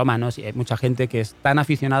melómanos y hay mucha gente que es tan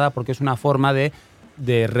aficionada porque es una forma de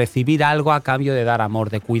recibir algo a cambio de dar amor,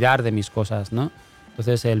 de cuidar de mis cosas, ¿no?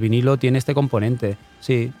 Entonces el vinilo tiene este componente,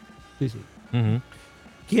 sí.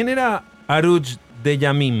 ¿Quién era Aruj de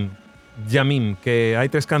Yamim? Que hay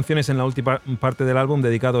 3 canciones en la última parte del álbum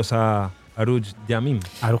dedicados a Aruj Yamim.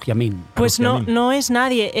 Aruj Yamim. Pues no es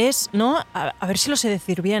nadie, ¿no? A ver si lo sé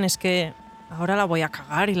decir bien, es que ahora la voy a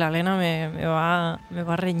cagar y la Elena me va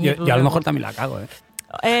a reñir. Yo a lo mejor también la cago,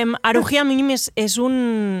 Aruj Yamim es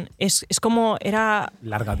como era...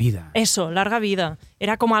 Larga vida. Eso, larga vida.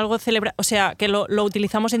 Era como algo celebrado, o sea, que lo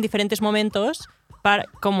utilizamos en diferentes momentos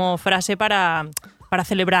como frase para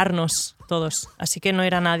celebrarnos todos. Así que no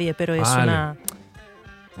era nadie, pero es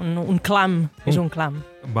un clam, es un clam.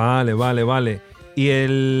 Vale. ¿Y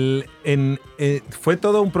fue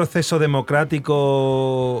todo un proceso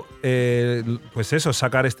democrático, pues eso,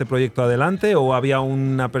 sacar este proyecto adelante, o había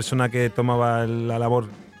una persona que tomaba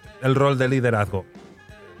el rol de liderazgo?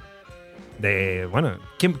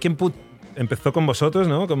 ¿Quién empezó con vosotros,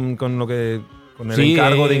 ¿no? Con el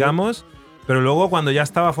encargo, digamos, pero luego cuando ya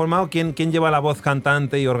estaba formado, ¿quién lleva la voz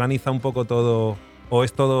cantante y organiza un poco todo, o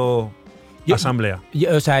es todo asamblea?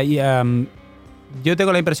 Yo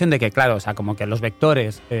tengo la impresión de que, claro, o sea, como que los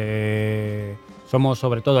vectores somos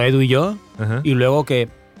sobre todo Edu y yo, y luego que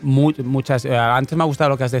muchas... antes me ha gustado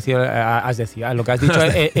lo que has dicho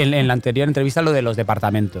en la anterior entrevista, lo de los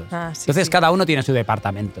departamentos. Sí, entonces cada uno tiene su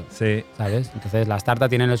departamento, sí. ¿sabes? Entonces las tartas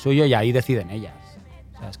tienen el suyo y ahí deciden ellas.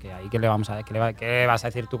 O sea, es que ahí ¿qué vas a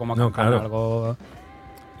decir tú como claro. algo?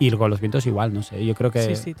 Y con los vientos igual, no sé, yo creo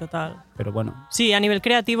que... Sí, total. Pero bueno. Sí, a nivel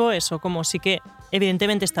creativo eso, como sí que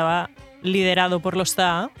evidentemente estaba liderado por los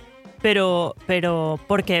ZA, pero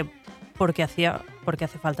porque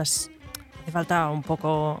hace falta un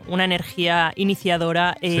poco una energía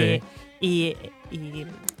iniciadora y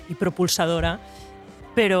propulsadora,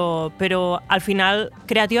 pero al final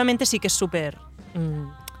creativamente sí que es súper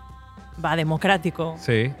democrático.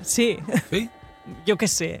 Sí. Yo qué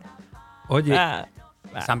sé. Oye,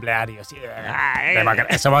 asamblearios, sí.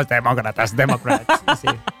 Somos demócratas. Sí.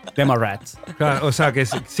 Democrats. Claro, o sea que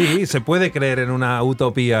sí, se puede creer en una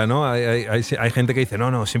utopía, ¿no? Hay gente que dice,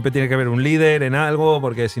 no, siempre tiene que haber un líder en algo,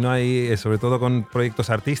 porque si no hay, sobre todo con proyectos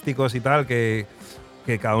artísticos y tal, que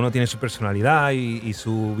cada uno tiene su personalidad y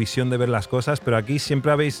su visión de ver las cosas, pero aquí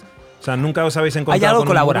siempre nunca os habéis encontrado. Hay algo con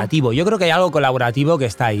colaborativo. Yo creo que hay algo colaborativo que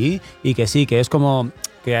está ahí y que sí, que es como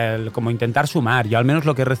intentar sumar. Yo al menos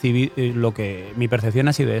lo que recibí, mi percepción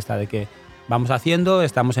ha sido esta, de que vamos haciendo,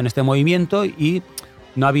 estamos en este movimiento y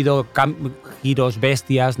no ha habido giros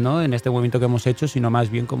bestias, ¿no? En este movimiento que hemos hecho, sino más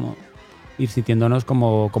bien como ir sintiéndonos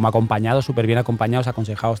como acompañados, súper bien acompañados,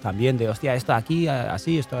 aconsejados también, de hostia, esto aquí,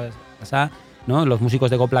 así, esto es así, ¿no? Los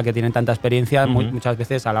músicos de copla que tienen tanta experiencia, muchas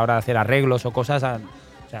veces a la hora de hacer arreglos o cosas,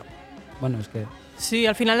 bueno, es que... Sí,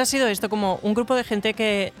 al final ha sido esto, como un grupo de gente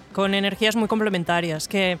que con energías muy complementarias,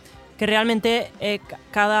 que realmente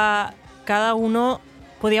cada uno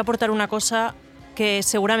podía aportar una cosa que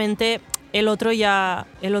seguramente el otro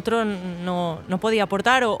no podía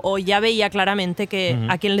aportar o ya veía claramente que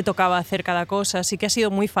a quién le tocaba hacer cada cosa. Así que ha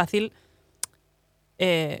sido muy fácil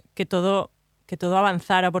que todo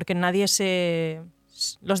avanzara, porque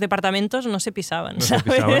los departamentos no se pisaban, No ¿sabes?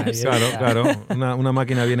 se pisaban. Claro. Una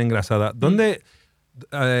máquina bien engrasada. ¿Dónde...?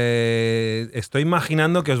 Estoy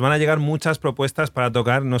imaginando que os van a llegar muchas propuestas para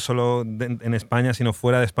tocar, no solo en España, sino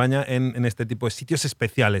fuera de España, en este tipo de sitios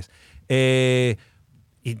especiales. Y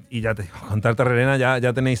ya te digo, con Tarta Relena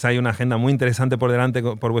ya tenéis ahí una agenda muy interesante por delante,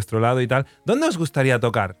 por vuestro lado y tal. ¿Dónde os gustaría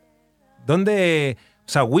tocar? ¿Dónde...? O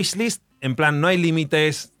sea, wishlist, en plan, no hay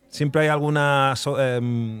límites, siempre hay alguna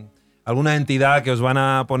entidad que os van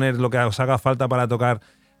a poner lo que os haga falta para tocar.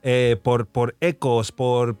 Por ecos,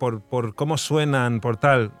 por cómo suenan, por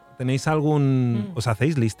tal. ¿Tenéis algún...? ¿Os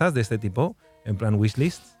hacéis listas de este tipo? En plan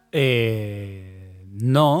wishlist.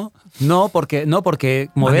 No, porque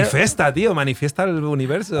Manifiesta, tío, manifiesta el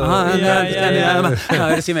universo. A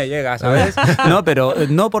ver si me llega, ¿sabes? No, pero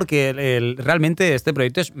no, porque realmente este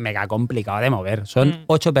proyecto es mega complicado de mover. Son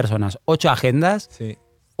 8 personas, 8 agendas,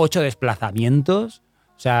 8 desplazamientos.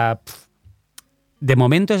 O sea, de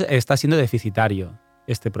momento está siendo deficitario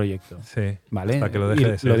este proyecto. Sí, ¿vale? hasta que lo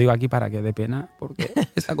deje de ser. Lo digo aquí para que dé pena, porque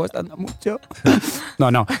está costando mucho.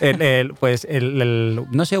 No. No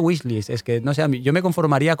sé, wishlist, es que no sé, yo me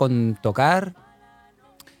conformaría con tocar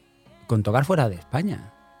fuera de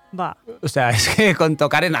España. Va. O sea, es que con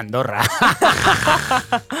tocar en Andorra.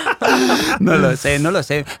 No lo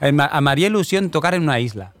sé. Me haría ilusión tocar en una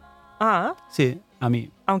isla. Ah. Sí, a mí.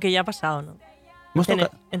 Aunque ya ha pasado, ¿no?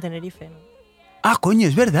 En Tenerife, ¿no? Ah, coño,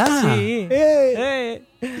 es verdad. Sí.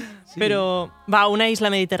 Sí. Pero va a una isla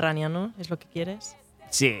mediterránea, ¿no? ¿Es lo que quieres?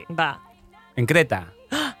 Sí. Va. En Creta.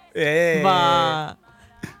 Va.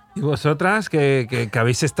 ¿Y vosotras que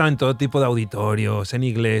habéis estado en todo tipo de auditorios, en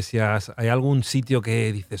iglesias, hay algún sitio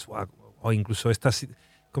que dices, wow, o incluso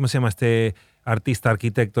 ¿cómo se llama este artista,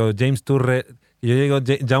 arquitecto? James Turrell, yo digo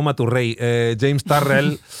Jaume Turrell, James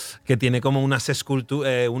Turrell, que tiene como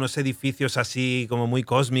unos edificios así como muy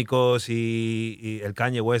cósmicos y el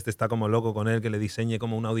Kanye West está como loco con él, que le diseñe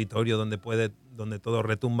como un auditorio donde todo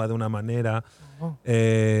retumba de una manera.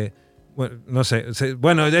 Bueno, no sé.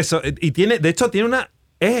 Bueno, eso. Y de hecho tiene una...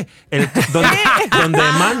 donde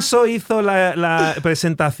Manso hizo la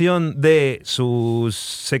presentación de su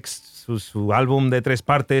álbum de 3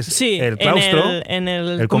 partes, El Claustro, en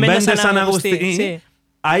el convento de San Agustín, sí.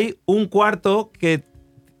 Hay un cuarto que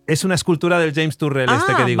es una escultura del James Turrell,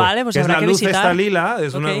 que digo. Vale, pues que es la luz visitar. esta lila,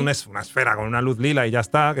 es una esfera con una luz lila y ya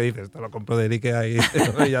está, que dices, esto lo compro de Ikea y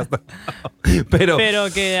ya está. Pero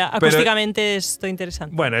que acústicamente esto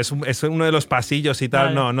interesante. Bueno, es uno de los pasillos y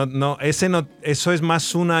tal. Vale. Eso es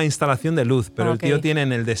más una instalación de luz, pero el tío tiene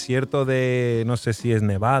en el desierto de, no sé si es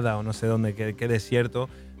Nevada o no sé dónde, qué desierto,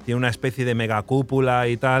 tiene una especie de megacúpula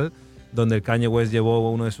y tal, donde el Kanye West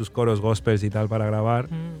llevó uno de sus coros gospels y tal para grabar.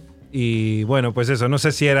 Y bueno, pues eso, no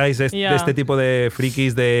sé si erais de este tipo de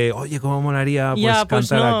frikis de, oye, ¿cómo molaría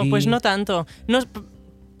cantar aquí? Pues no tanto.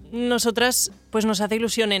 Nosotras, pues nos hace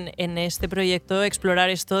ilusión en este proyecto explorar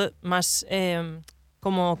esto más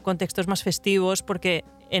como contextos más festivos, porque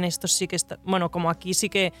en estos sí que como aquí sí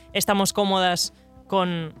que estamos cómodas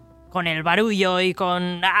con el barullo y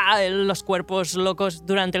con los cuerpos locos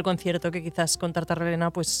durante el concierto, que quizás con Tarta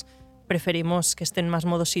Relena pues preferimos que estén más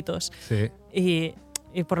modositos. Sí.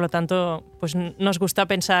 Y por lo tanto, pues nos gusta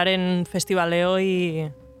pensar en festivaleo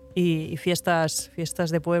y fiestas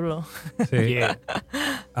de pueblo. Sí.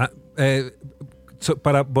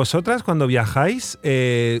 Para vosotras, cuando viajáis,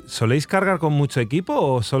 ¿soléis cargar con mucho equipo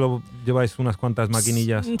o solo lleváis unas cuantas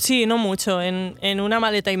maquinillas? Sí, no mucho. En una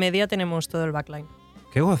maleta y media tenemos todo el backline.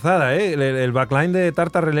 Qué gozada, ¿eh? El backline de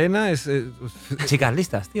Tarta Relena es... Chicas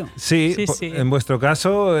listas, tío. Sí. En vuestro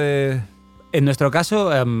caso... En nuestro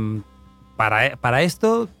caso, para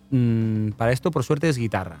esto, por suerte, es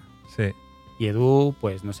guitarra. Sí. Y Edu,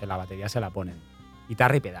 pues no sé, la batería se la ponen.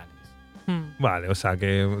 Guitarra y pedales. Vale, o sea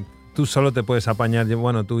que tú solo te puedes apañar,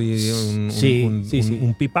 bueno, tú y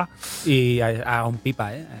un pipa. Y a un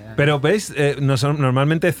pipa, ¿eh? Pero veis,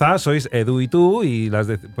 normalmente sois Edu y tú, y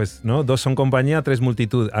pues no, 2 son compañía, 3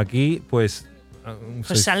 multitud. Aquí, pues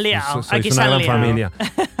se han liado. Sois una gran familia.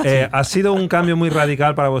 ¿Ha sido un cambio muy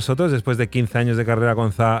radical para vosotros después de 15 años de carrera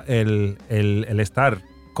con ZA el estar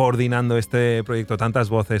coordinando este proyecto? Tantas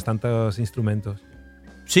voces, tantos instrumentos.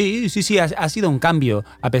 Sí, ha sido un cambio.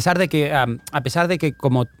 A pesar de que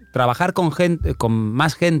como trabajar con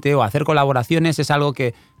más gente o hacer colaboraciones es algo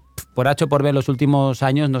que por H o por B, los últimos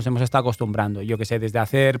años nos hemos estado acostumbrando. Yo que sé, desde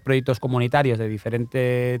hacer proyectos comunitarios de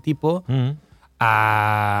diferente tipo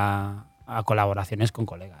a colaboraciones con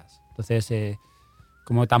colegas. Entonces,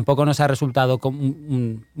 como tampoco nos ha resultado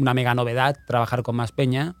una mega novedad trabajar con más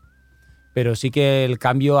peña, pero sí que el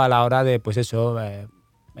cambio a la hora de, pues eso,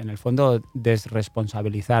 en el fondo,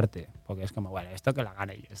 desresponsabilizarte. Porque es como, bueno, esto que la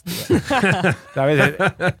gane ellos, tío. ¿Sabes?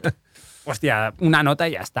 Hostia, una nota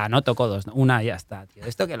y ya está, no toco dos, una y ya está, tío.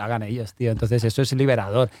 Esto que la hagan ellos, tío. Entonces eso es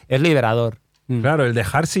liberador, es liberador. Claro, el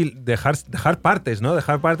dejar partes, ¿no?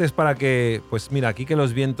 Dejar partes para que, pues mira, aquí que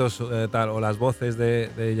los vientos tal, o las voces de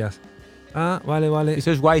ellas. Ah, vale.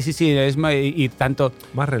 Eso es guay, sí, y tanto...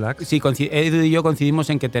 Más relax. Sí, Edu y yo coincidimos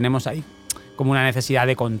en que tenemos ahí como una necesidad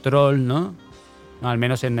de control, ¿no? Al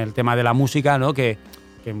menos en el tema de la música, ¿no? Que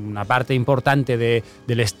una parte importante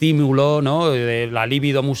del estímulo, ¿no? De la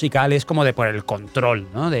libido musical es como de por el control,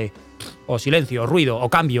 ¿no? De o silencio, o ruido, o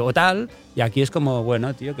cambio, o tal. Y aquí es como,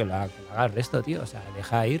 bueno, tío, que lo haga el resto, tío. O sea,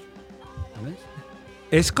 deja ir. ¿Sabes?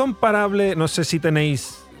 Es comparable, no sé si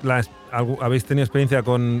habéis tenido experiencia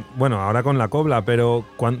con, bueno, ahora con la cobla, pero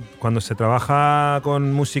cuando se trabaja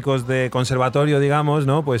con músicos de conservatorio, digamos,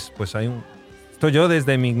 ¿no? Pues hay esto yo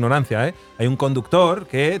desde mi ignorancia, ¿eh? Hay un conductor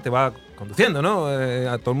que te va conduciendo, ¿no?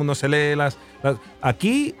 A todo el mundo se lee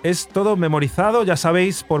Aquí es todo memorizado, ya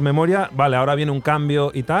sabéis por memoria, vale, ahora viene un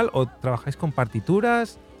cambio y tal, ¿o trabajáis con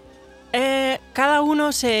partituras? Cada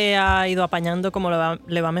uno se ha ido apañando como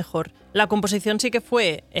le va mejor. La composición sí que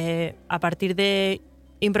fue a partir de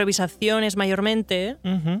improvisaciones mayormente,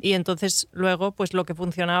 y entonces luego pues lo que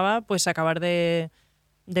funcionaba, pues acabar de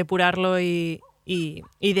depurarlo y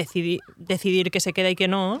decidir que se queda y que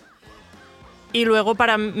no. Y luego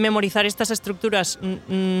para memorizar estas estructuras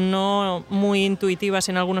no muy intuitivas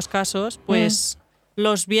en algunos casos, pues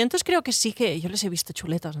los vientos creo que sí que yo les he visto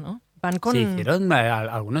chuletas, ¿no? Van con... Sí,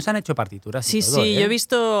 algunos han hecho partituras y todo, yo he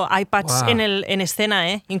visto iPads en escena,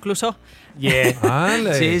 incluso. Yeah.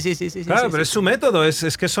 Vale. Sí. Claro, pero es su método,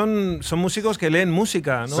 es que son músicos que leen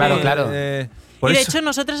música, ¿no? Claro. Y de hecho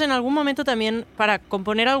nosotros en algún momento también, para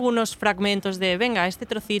componer algunos fragmentos de, venga, este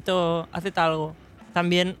trocito, haced algo,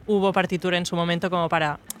 también hubo partitura en su momento como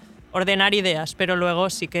para ordenar ideas, pero luego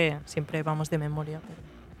sí que siempre vamos de memoria.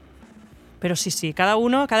 Pero sí,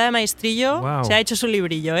 cada maestrillo se ha hecho su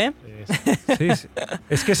librillo, ¿eh? Sí.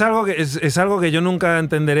 Es que es algo que yo nunca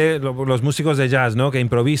entenderé, los músicos de jazz, ¿no? Que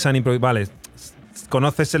improvisan, vale,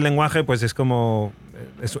 conoces el lenguaje, pues es como...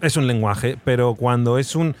 Es un lenguaje, pero cuando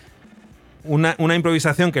es una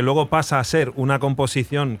improvisación que luego pasa a ser una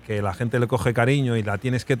composición que la gente le coge cariño y la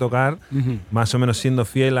tienes que tocar, más o menos siendo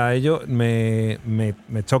fiel a ello, me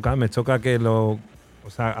choca que lo... O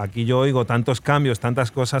sea, aquí yo oigo tantos cambios, tantas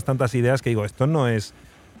cosas, tantas ideas que digo, esto no es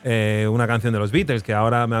una canción de los Beatles, que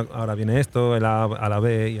ahora viene esto, el A a la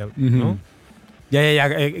B, ¿no? Ya.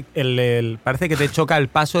 Parece que te choca el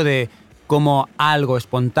paso de cómo algo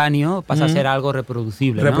espontáneo pasa a ser algo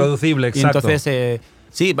reproducible, ¿no? Reproducible, exacto. Y entonces,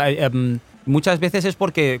 sí, muchas veces es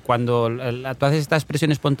porque cuando tú haces esta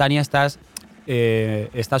expresión espontánea estás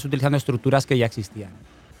utilizando estructuras que ya existían,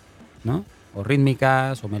 ¿no? O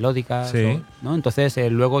rítmicas o melódicas, sí. ¿no? Entonces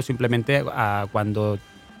luego simplemente cuando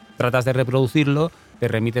tratas de reproducirlo te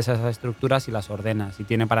remites a esas estructuras y las ordenas y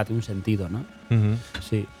tiene para ti un sentido, ¿no?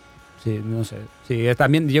 Sí, no sé. Sí,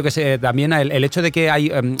 también yo que sé, también el hecho de que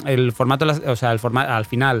hay el formato, o sea, al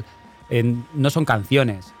final no son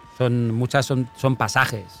canciones, muchas son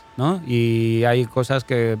pasajes, ¿no? Y hay cosas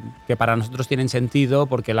que para nosotros tienen sentido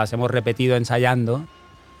porque las hemos repetido ensayando,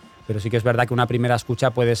 pero sí que es verdad que una primera escucha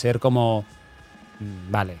puede ser como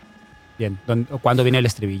vale, bien, ¿cuándo viene el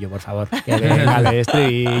estribillo, por favor? Que venga el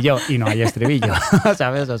estribillo, y no hay estribillo,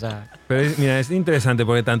 ¿sabes? O sea... Pero mira, es interesante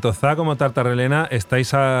porque tanto Za como Tartarelena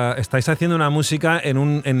estáis haciendo una música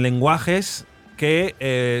en lenguajes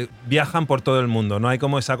que viajan por todo el mundo. No hay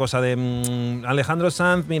como esa cosa de Alejandro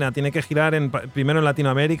Sanz, mira, tiene que girar primero en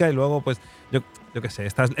Latinoamérica y luego, pues, yo qué sé,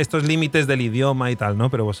 estos límites del idioma y tal,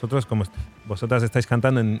 ¿no? Pero vosotros, como vosotras estáis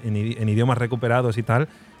cantando en idiomas recuperados y tal,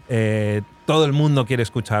 todo el mundo quiere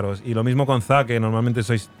escucharos. Y lo mismo con Za, que normalmente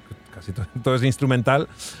sois casi todo es instrumental,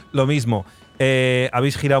 lo mismo.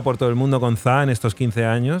 Habéis girado por todo el mundo con Za en estos 15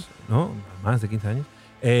 años, ¿no? Más de 15 años.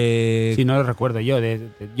 Sí, no lo recuerdo yo.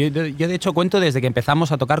 Yo de hecho cuento desde que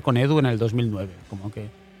empezamos a tocar con Edu en el 2009. Como que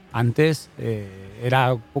antes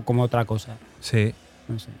era como otra cosa. Sí.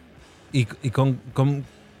 No sé. ¿Y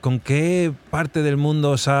con qué parte del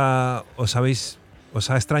mundo os ha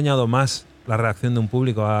extrañado más la reacción de un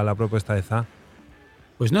público a la propuesta de Za?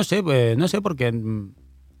 Pues no sé porque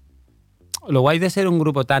lo guay de ser un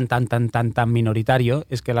grupo tan minoritario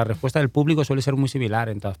es que la respuesta del público suele ser muy similar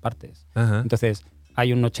en todas partes. Ajá. Entonces,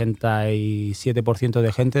 hay un 87%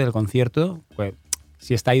 de gente del concierto, pues,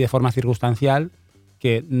 si está ahí de forma circunstancial,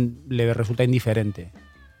 que le resulta indiferente,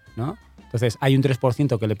 ¿no? Entonces hay un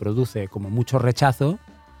 3% que le produce como mucho rechazo,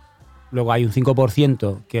 luego hay un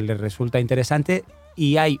 5% que le resulta interesante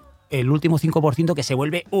y hay el último 5% que se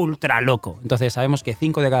vuelve ultra loco. Entonces sabemos que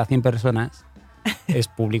 5 de cada 100 personas es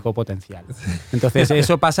público potencial. Entonces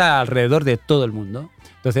eso pasa alrededor de todo el mundo.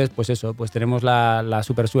 Entonces pues eso, pues tenemos la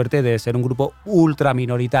super suerte de ser un grupo ultra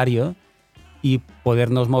minoritario y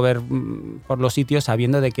podernos mover por los sitios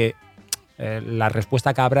sabiendo de que la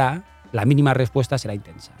respuesta que habrá, la mínima respuesta será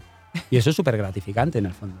intensa. Y eso es súper gratificante en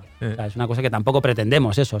el fondo. O sea, es una cosa que tampoco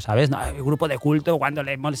pretendemos eso, ¿sabes? No, el grupo de culto, cuando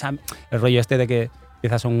le molesta el rollo este de que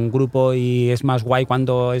empiezas un grupo y es más guay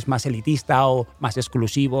cuando es más elitista o más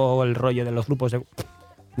exclusivo, o el rollo de los grupos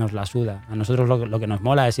nos la suda. A nosotros lo que nos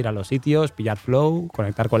mola es ir a los sitios, pillar flow,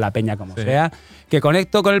 conectar con la peña como sea. Que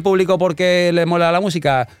conecto con el público porque le mola la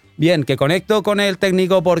música. Bien, que conecto con el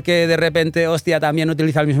técnico porque de repente, hostia, también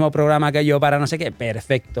utiliza el mismo programa que yo para no sé qué.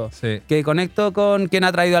 Perfecto. Sí. Que conecto con quien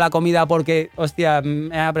ha traído la comida porque, hostia,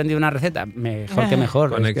 he aprendido una receta. Mejor que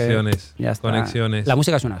mejor. Conexiones. Es que ya está. Conexiones. La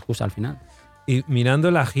música es una excusa al final. Y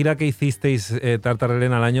mirando la gira que hicisteis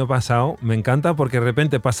Tartarelena el año pasado, me encanta porque de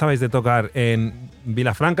repente pasabais de tocar en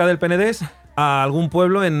Vilafranca del Penedès a algún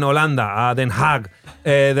pueblo en Holanda, a Den Haag.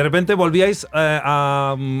 De repente volvíais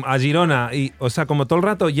a Girona. Y, o sea, como todo el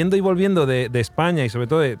rato yendo y volviendo de España y sobre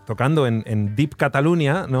todo tocando en Deep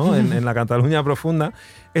Catalunya, ¿no? en la Cataluña profunda.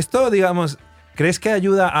 Esto, digamos, ¿crees que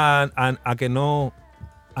ayuda a que no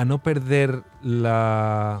perder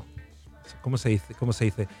la... ¿Cómo se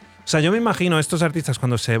dice? O sea, yo me imagino estos artistas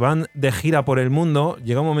cuando se van de gira por el mundo,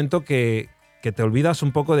 llega un momento que te olvidas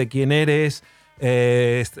un poco de quién eres.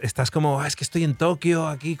 Estás como, es que estoy en Tokio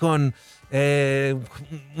aquí con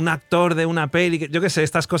un actor de una peli, yo qué sé,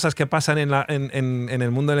 estas cosas que pasan en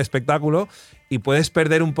el mundo del espectáculo y puedes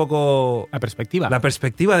perder un poco la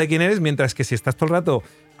perspectiva de quién eres, mientras que si estás todo el rato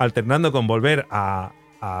alternando con volver a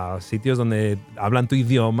sitios donde hablan tu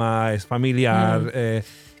idioma, es familiar...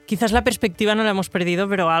 Quizás la perspectiva no la hemos perdido,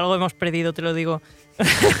 pero algo hemos perdido, te lo digo.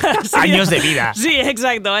 Sí. Años de vida. Sí,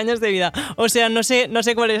 exacto, años de vida. O sea, no sé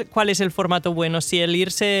cuál es el formato bueno. Si el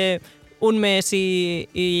irse un mes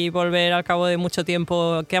y volver al cabo de mucho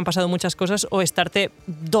tiempo, que han pasado muchas cosas, o estarte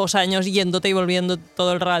 2 años yéndote y volviendo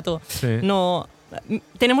todo el rato. Sí. No,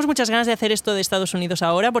 tenemos muchas ganas de hacer esto de Estados Unidos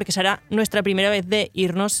ahora, porque será nuestra primera vez de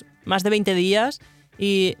irnos más de 20 días.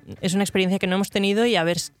 Y es una experiencia que no hemos tenido y a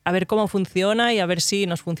ver cómo funciona y a ver si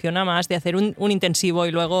nos funciona más de hacer un intensivo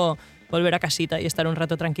y luego volver a casita y estar un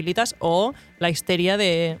rato tranquilitas, o la histeria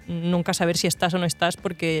de nunca saber si estás o no estás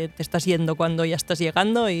porque te estás yendo cuando ya estás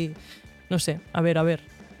llegando y no sé, a ver.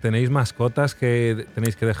 ¿Tenéis mascotas que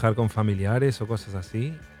tenéis que dejar con familiares o cosas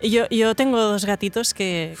así? Yo tengo 2 gatitos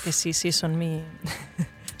que sí, son mi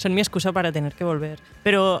excusa para tener que volver.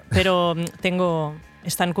 Pero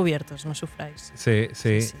están cubiertos, no sufráis. Sí.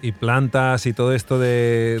 Y plantas y todo esto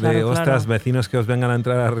de ostras, vecinos que os vengan a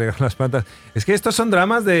entrar a regar las plantas. Es que estos son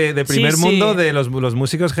dramas de primer mundo de los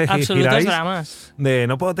músicos que giráis. Dramas. De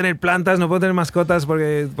no puedo tener plantas, no puedo tener mascotas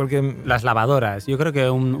porque... Las lavadoras. Yo creo que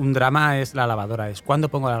un drama es la lavadora. Es cuándo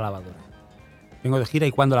pongo la lavadora. Vengo de gira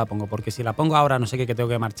y cuándo la pongo. Porque si la pongo ahora no sé qué, que tengo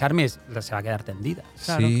que marcharme, se va a quedar tendida.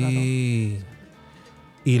 Claro.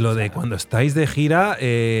 Y lo de cuando estáis de gira,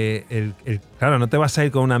 claro, no te vas a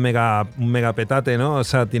ir con un mega petate, ¿no? O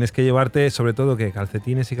sea, tienes que llevarte sobre todo ¿qué?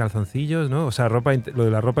 Calcetines y calzoncillos, ¿no? O sea, lo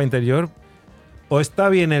de la ropa interior. ¿O está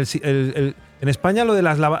bien en España lo de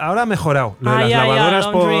las lavadoras? Ahora ha mejorado. Lo de las lavadoras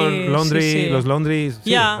por laundry, los laundry.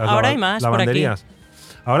 Sí, ahora hay más lavanderías. Por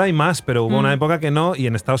aquí. Ahora hay más, pero hubo una época que no. Y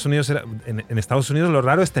en Estados Unidos en Estados Unidos lo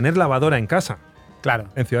raro es tener lavadora en casa. Claro.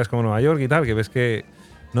 En ciudades como Nueva York y tal, que ves que...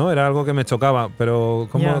 No, era algo que me chocaba, pero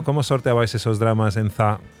 ¿cómo sorteabais esos dramas en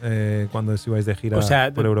ZA cuando ibais de gira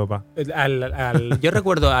por Europa? Yo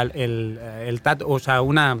recuerdo el Tato, o sea,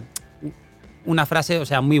 una frase, o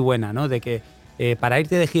sea, muy buena, ¿no? De que para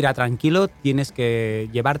irte de gira tranquilo tienes que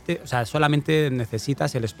llevarte, o sea, solamente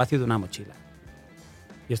necesitas el espacio de una mochila.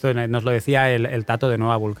 Y esto nos lo decía el Tato de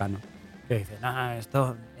Nueva Vulcano. Que dice, no,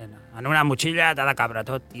 esto en una mochila te da cabra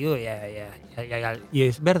todo, tío. Y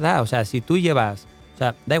es verdad, o sea, si tú llevas... O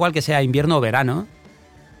sea, da igual que sea invierno o verano,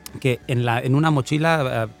 que en una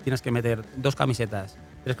mochila tienes que meter 2 camisetas,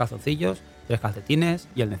 3 calzoncillos, 3 calcetines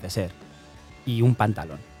y el neceser. y un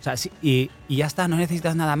pantalón. O sea, y ya está, no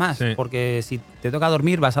necesitas nada más. Sí. Porque si te toca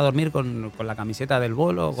dormir, vas a dormir con la camiseta del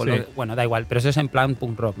bolo. Bueno, da igual, pero eso es en plan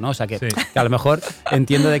punk rock, ¿no? O sea, que a lo mejor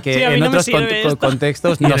entiendo de que en otros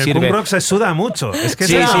contextos no sirve. En el punk rock se suda mucho. Es que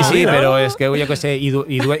sí, pero es que yo qué sé,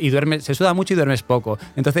 y duermes, se suda mucho y duermes poco.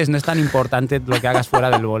 Entonces no es tan importante lo que hagas fuera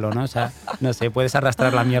del bolo, ¿no? O sea, no sé, puedes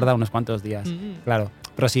arrastrar la mierda unos cuantos días, claro.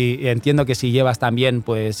 Pero sí, entiendo que si llevas también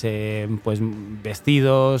pues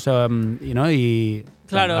vestidos, ¿no? Y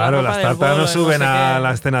claro, las tartas no suben a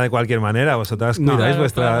la escena de cualquier manera. Vosotras cuidáis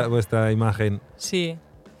vuestra imagen. Sí.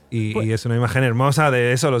 Y es una imagen hermosa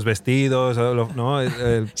de eso, los vestidos, ¿no?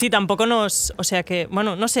 Sí, tampoco nos... O sea que,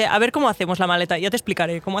 bueno, no sé, a ver cómo hacemos la maleta. Ya te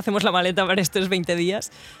explicaré cómo hacemos la maleta para estos 20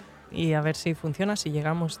 días. Y a ver si funciona, si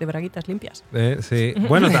llegamos de braguitas limpias. Sí.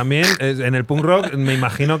 Bueno, también en el punk rock me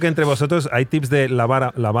imagino que entre vosotros hay tips de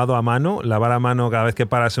lavado a mano. Lavar a mano cada vez que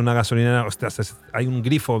paras en una gasolinera, ostras, hay un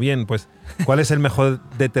grifo bien. Pues, ¿cuál es el mejor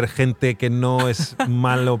detergente que no es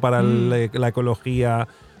malo para la ecología?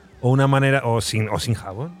 O una manera, o sin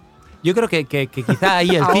jabón. Yo creo que quizá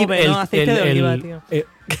ahí el tip... aceite de oliva, tío.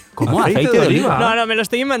 ¿Cómo? ¿Aceite de oliva? No, me lo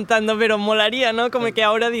estoy inventando, pero molaría, ¿no? Como que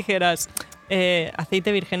ahora dijeras...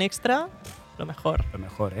 aceite virgen extra, lo mejor. Lo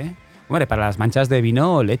mejor, ¿eh? Hombre, para las manchas de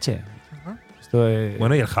vino o leche. Esto es...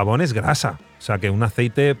 Bueno, y el jabón es grasa. O sea, que un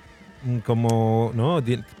aceite como... ¿no?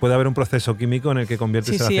 Puede haber un proceso químico en el que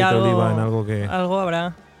conviertes el aceite de oliva en algo que... Algo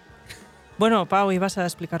habrá. Bueno, Pau, ibas a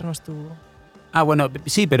explicarnos tú... Ah, bueno,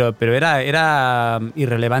 sí, pero era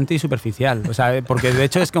irrelevante y superficial. O sea, porque de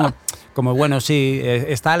hecho es como bueno, sí,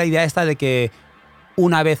 está la idea esta de que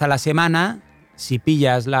una vez a la semana... Si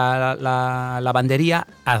pillas la lavandería,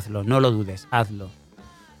 hazlo, no lo dudes, hazlo.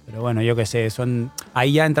 Pero bueno, yo qué sé,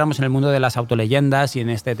 ahí ya entramos en el mundo de las autoleyendas y en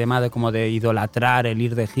este tema de como de idolatrar, el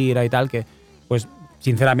ir de gira y tal, que pues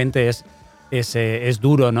sinceramente es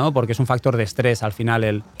duro, ¿no? Porque es un factor de estrés al final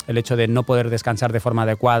el hecho de no poder descansar de forma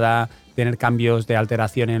adecuada, tener cambios de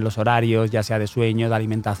alteración en los horarios, ya sea de sueño, de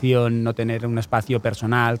alimentación, no tener un espacio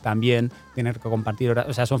personal también, tener que compartir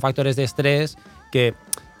horarios. O sea, son factores de estrés que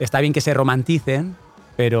está bien que se romanticen,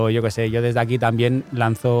 pero yo qué sé, yo desde aquí también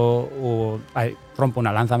rompo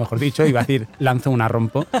una lanza, mejor dicho, iba a decir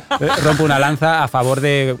rompo una lanza a favor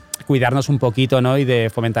de cuidarnos un poquito, ¿no? Y de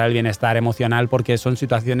fomentar el bienestar emocional, porque son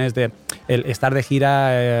situaciones de... El estar de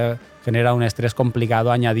gira genera un estrés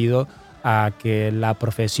complicado añadido a que la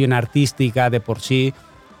profesión artística de por sí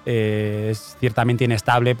es ciertamente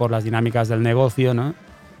inestable por las dinámicas del negocio, ¿no?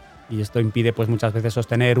 Y esto impide pues muchas veces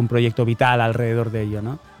sostener un proyecto vital alrededor de ello,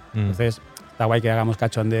 ¿no? Entonces, está guay que hagamos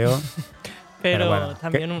cachondeo. Pero bueno,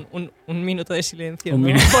 también un minuto de silencio, ¿no?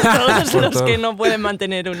 Por todos los que no pueden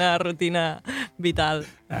mantener una rutina vital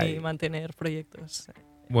y mantener proyectos.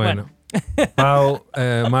 Bueno. Pau,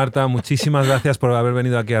 Marta, muchísimas gracias por haber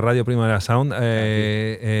venido aquí a Radio Primavera Sound.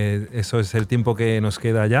 Eso es el tiempo que nos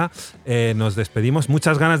queda ya. Nos despedimos.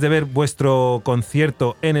 Muchas ganas de ver vuestro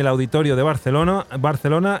concierto en el Auditorio de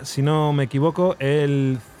Barcelona, si no me equivoco,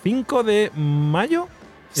 el 5 de mayo.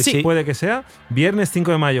 Sí. Puede que sea. Viernes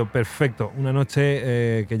 5 de mayo. Perfecto. Una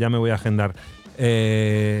noche que ya me voy a agendar.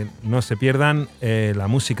 No se pierdan la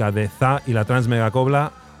música de Za y la Trans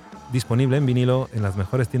Megacobla, disponible en vinilo en las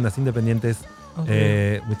mejores tiendas independientes.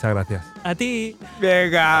 Muchas gracias. A ti.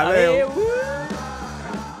 Venga, adeu.